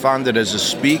 And I find that as a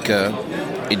speaker,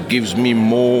 it gives me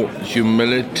more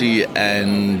humility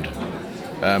and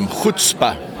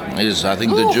chutzpah is, I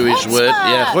think, the Jewish word.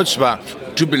 Yeah,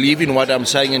 chutzpah. To believe in what I'm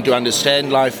saying and to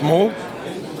understand life more.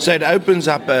 So it opens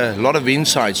up a lot of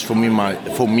insights for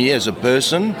me as a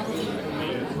person.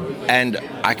 And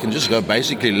I can just go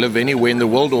basically live anywhere in the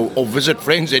world or visit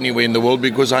friends anywhere in the world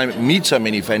because I meet so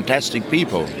many fantastic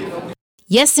people.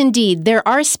 Yes, indeed, there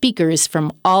are speakers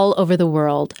from all over the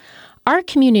world. Our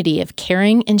community of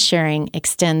caring and sharing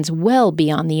extends well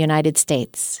beyond the United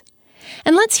States.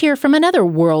 And let's hear from another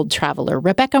world traveler,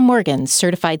 Rebecca Morgan,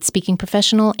 certified speaking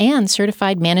professional and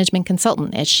certified management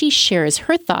consultant, as she shares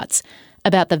her thoughts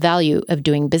about the value of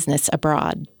doing business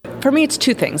abroad. For me, it's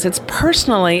two things. It's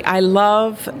personally, I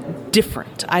love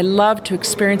different. I love to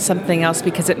experience something else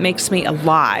because it makes me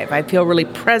alive. I feel really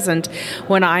present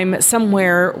when I'm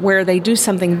somewhere where they do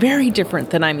something very different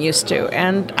than I'm used to.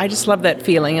 And I just love that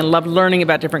feeling and love learning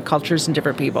about different cultures and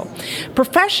different people.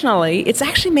 Professionally, it's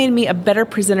actually made me a better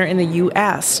presenter in the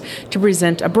U.S. to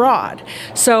present abroad.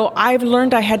 So I've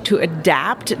learned I had to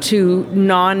adapt to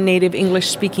non-native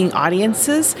English-speaking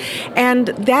audiences. And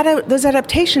those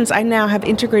adaptations I now have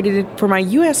integrated for my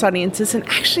U.S. audiences and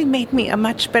actually made me a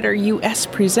much better U.S.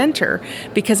 presenter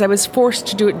because I was forced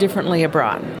to do it differently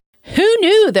abroad. Who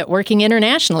knew that working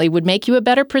internationally would make you a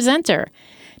better presenter?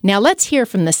 Now let's hear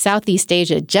from the Southeast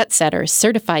Asia jet setter,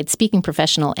 certified speaking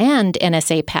professional, and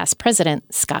NSA past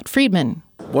president, Scott Friedman.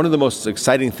 One of the most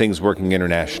exciting things working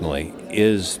internationally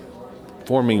is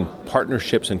forming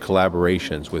partnerships and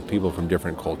collaborations with people from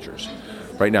different cultures.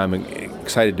 Right now I'm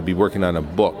excited to be working on a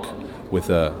book with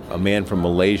a man from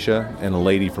Malaysia and a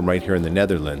lady from right here in the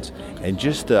Netherlands. And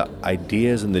just the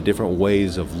ideas and the different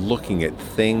ways of looking at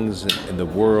things in the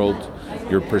world,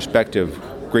 your perspective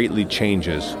greatly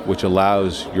changes, which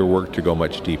allows your work to go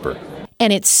much deeper.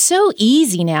 And it's so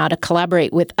easy now to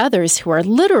collaborate with others who are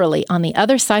literally on the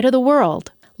other side of the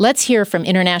world. Let's hear from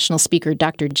international speaker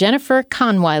Dr. Jennifer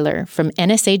Kahnweiler from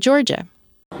NSA Georgia.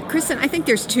 Kristen, I think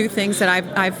there's two things that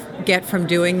I get from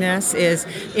doing this is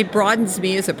it broadens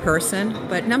me as a person,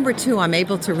 but number two, I'm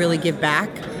able to really give back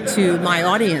to my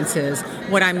audiences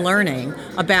what I'm learning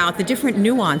about the different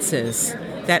nuances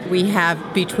that we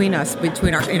have between us,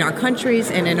 in our countries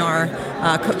and in our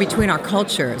between our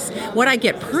cultures. What I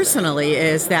get personally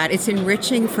is that it's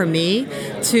enriching for me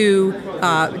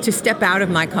to step out of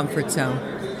my comfort zone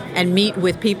and meet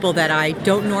with people that I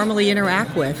don't normally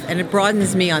interact with, and it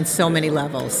broadens me on so many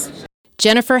levels.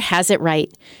 Jennifer has it right.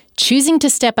 Choosing to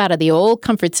step out of the old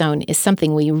comfort zone is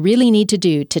something we really need to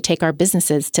do to take our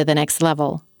businesses to the next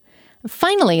level.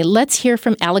 Finally, let's hear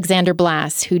from Alexander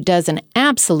Blass, who does an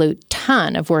absolute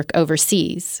ton of work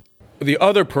overseas. The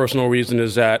other personal reason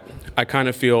is that I kind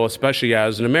of feel, especially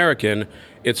as an American,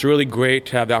 it's really great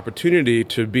to have the opportunity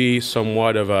to be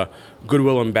somewhat of a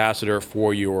goodwill ambassador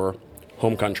for your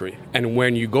home country. And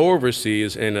when you go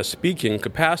overseas in a speaking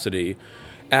capacity,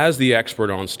 as the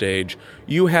expert on stage,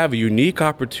 you have a unique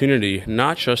opportunity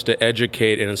not just to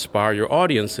educate and inspire your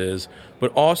audiences,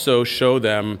 but also show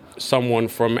them someone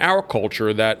from our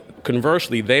culture that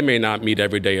conversely they may not meet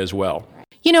every day as well.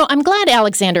 You know, I'm glad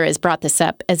Alexander has brought this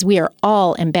up, as we are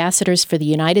all ambassadors for the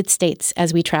United States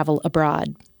as we travel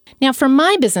abroad. Now, for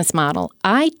my business model,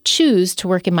 I choose to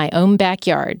work in my own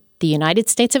backyard, the United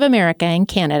States of America and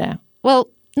Canada. Well,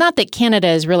 not that Canada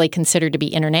is really considered to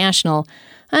be international,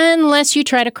 unless you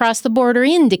try to cross the border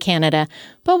into Canada,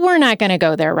 but we're not going to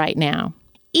go there right now.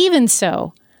 Even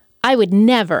so, I would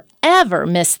never, ever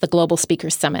miss the Global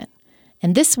Speakers Summit.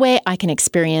 And this way I can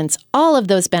experience all of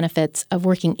those benefits of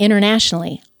working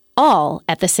internationally, all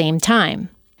at the same time.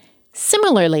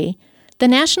 Similarly, the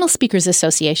National Speakers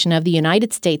Association of the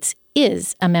United States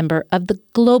is a member of the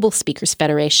Global Speakers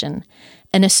Federation,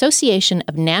 an association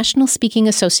of national speaking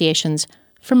associations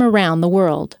from around the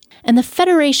world. And the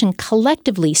Federation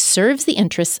collectively serves the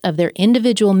interests of their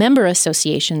individual member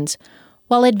associations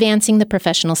while advancing the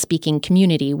professional speaking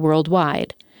community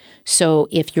worldwide. So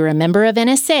if you're a member of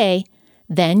NSA,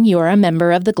 then you're a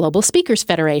member of the Global Speakers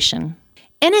Federation.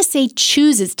 NSA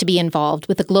chooses to be involved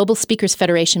with the Global Speakers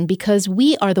Federation because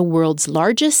we are the world's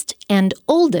largest and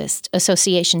oldest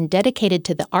association dedicated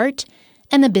to the art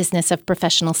and the business of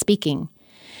professional speaking.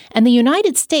 And the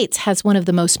United States has one of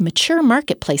the most mature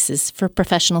marketplaces for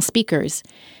professional speakers,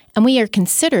 and we are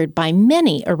considered by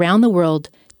many around the world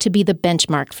to be the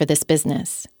benchmark for this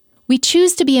business. We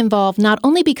choose to be involved not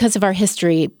only because of our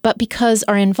history, but because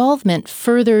our involvement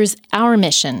furthers our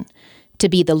mission to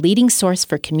be the leading source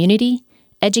for community,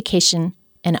 education,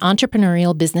 and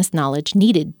entrepreneurial business knowledge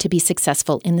needed to be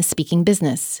successful in the speaking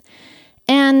business.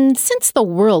 And since the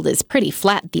world is pretty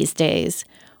flat these days,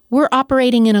 we're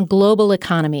operating in a global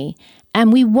economy,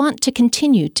 and we want to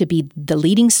continue to be the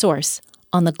leading source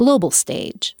on the global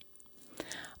stage.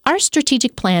 Our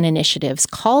strategic plan initiatives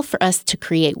call for us to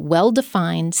create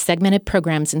well-defined, segmented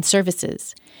programs and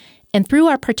services. And through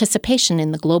our participation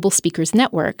in the Global Speakers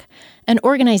Network, an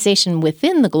organization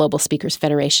within the Global Speakers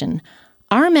Federation,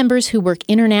 our members who work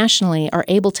internationally are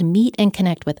able to meet and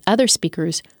connect with other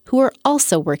speakers who are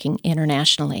also working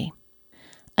internationally.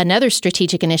 Another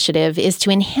strategic initiative is to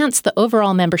enhance the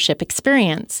overall membership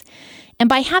experience. And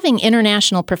by having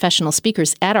international professional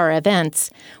speakers at our events,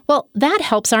 well, that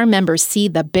helps our members see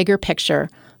the bigger picture,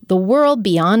 the world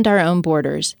beyond our own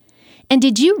borders. And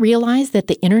did you realize that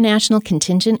the international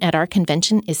contingent at our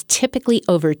convention is typically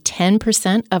over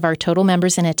 10% of our total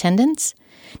members in attendance?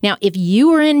 Now, if you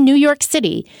were in New York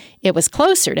City, it was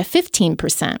closer to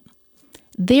 15%.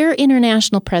 Their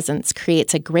international presence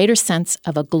creates a greater sense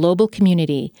of a global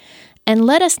community. And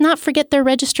let us not forget their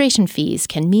registration fees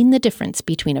can mean the difference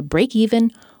between a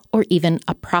break-even or even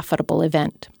a profitable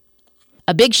event.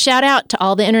 A big shout out to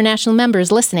all the international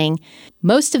members listening.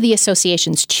 Most of the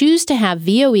associations choose to have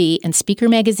VOE and Speaker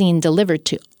Magazine delivered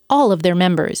to all of their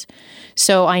members.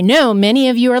 So I know many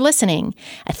of you are listening.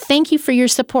 I thank you for your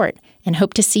support and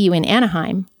hope to see you in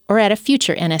Anaheim or at a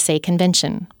future NSA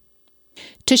convention.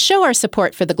 To show our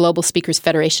support for the Global Speakers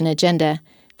Federation agenda,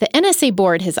 the NSA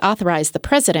board has authorized the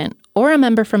president or a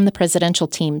member from the presidential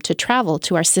team to travel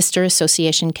to our sister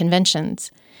association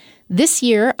conventions. This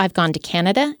year, I've gone to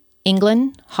Canada,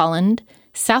 England, Holland,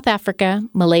 South Africa,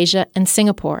 Malaysia, and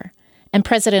Singapore, and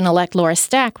President-elect Laura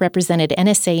Stack represented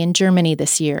NSA in Germany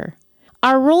this year.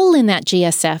 Our role in that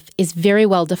GSF is very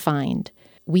well defined.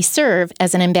 We serve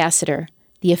as an ambassador,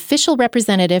 the official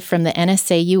representative from the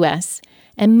NSA US,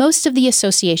 and most of the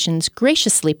associations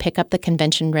graciously pick up the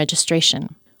convention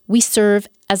registration. We serve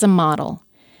as a model.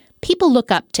 People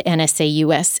look up to NSA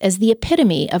US as the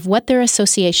epitome of what their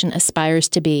association aspires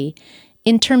to be,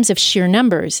 in terms of sheer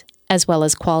numbers as well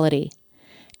as quality.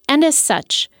 And as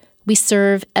such, we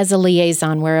serve as a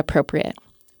liaison where appropriate.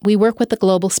 We work with the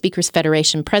Global Speakers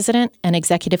Federation President and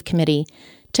Executive Committee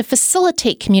to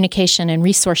facilitate communication and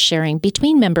resource sharing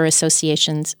between member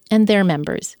associations and their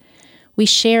members. We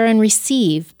share and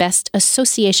receive best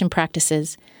association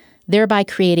practices, thereby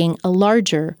creating a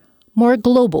larger, more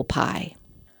global pie.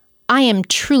 I am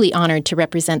truly honored to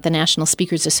represent the National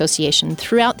Speakers Association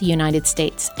throughout the United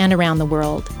States and around the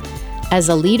world. As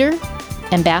a leader,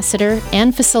 ambassador,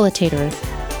 and facilitator,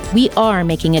 we are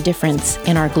making a difference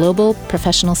in our global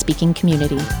professional speaking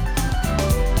community.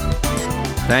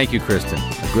 Thank you, Kristen.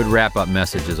 A good wrap-up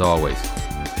message as always.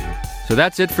 So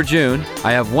that's it for June.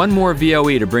 I have one more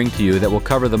VOE to bring to you that will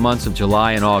cover the months of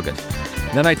July and August.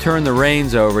 Then I turn the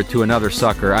reins over to another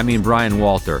sucker, Brian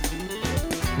Walter.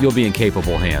 You'll be in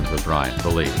capable hands with Brian,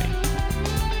 believe me.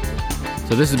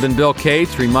 So this has been Bill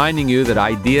Cates reminding you that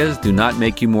ideas do not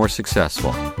make you more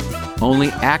successful. Only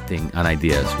acting on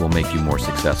ideas will make you more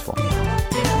successful.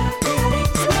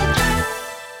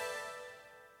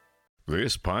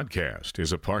 This podcast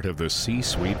is a part of the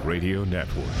C-Suite Radio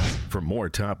Network. For more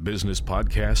top business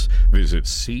podcasts, visit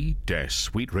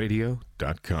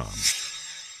c-suiteradio.com.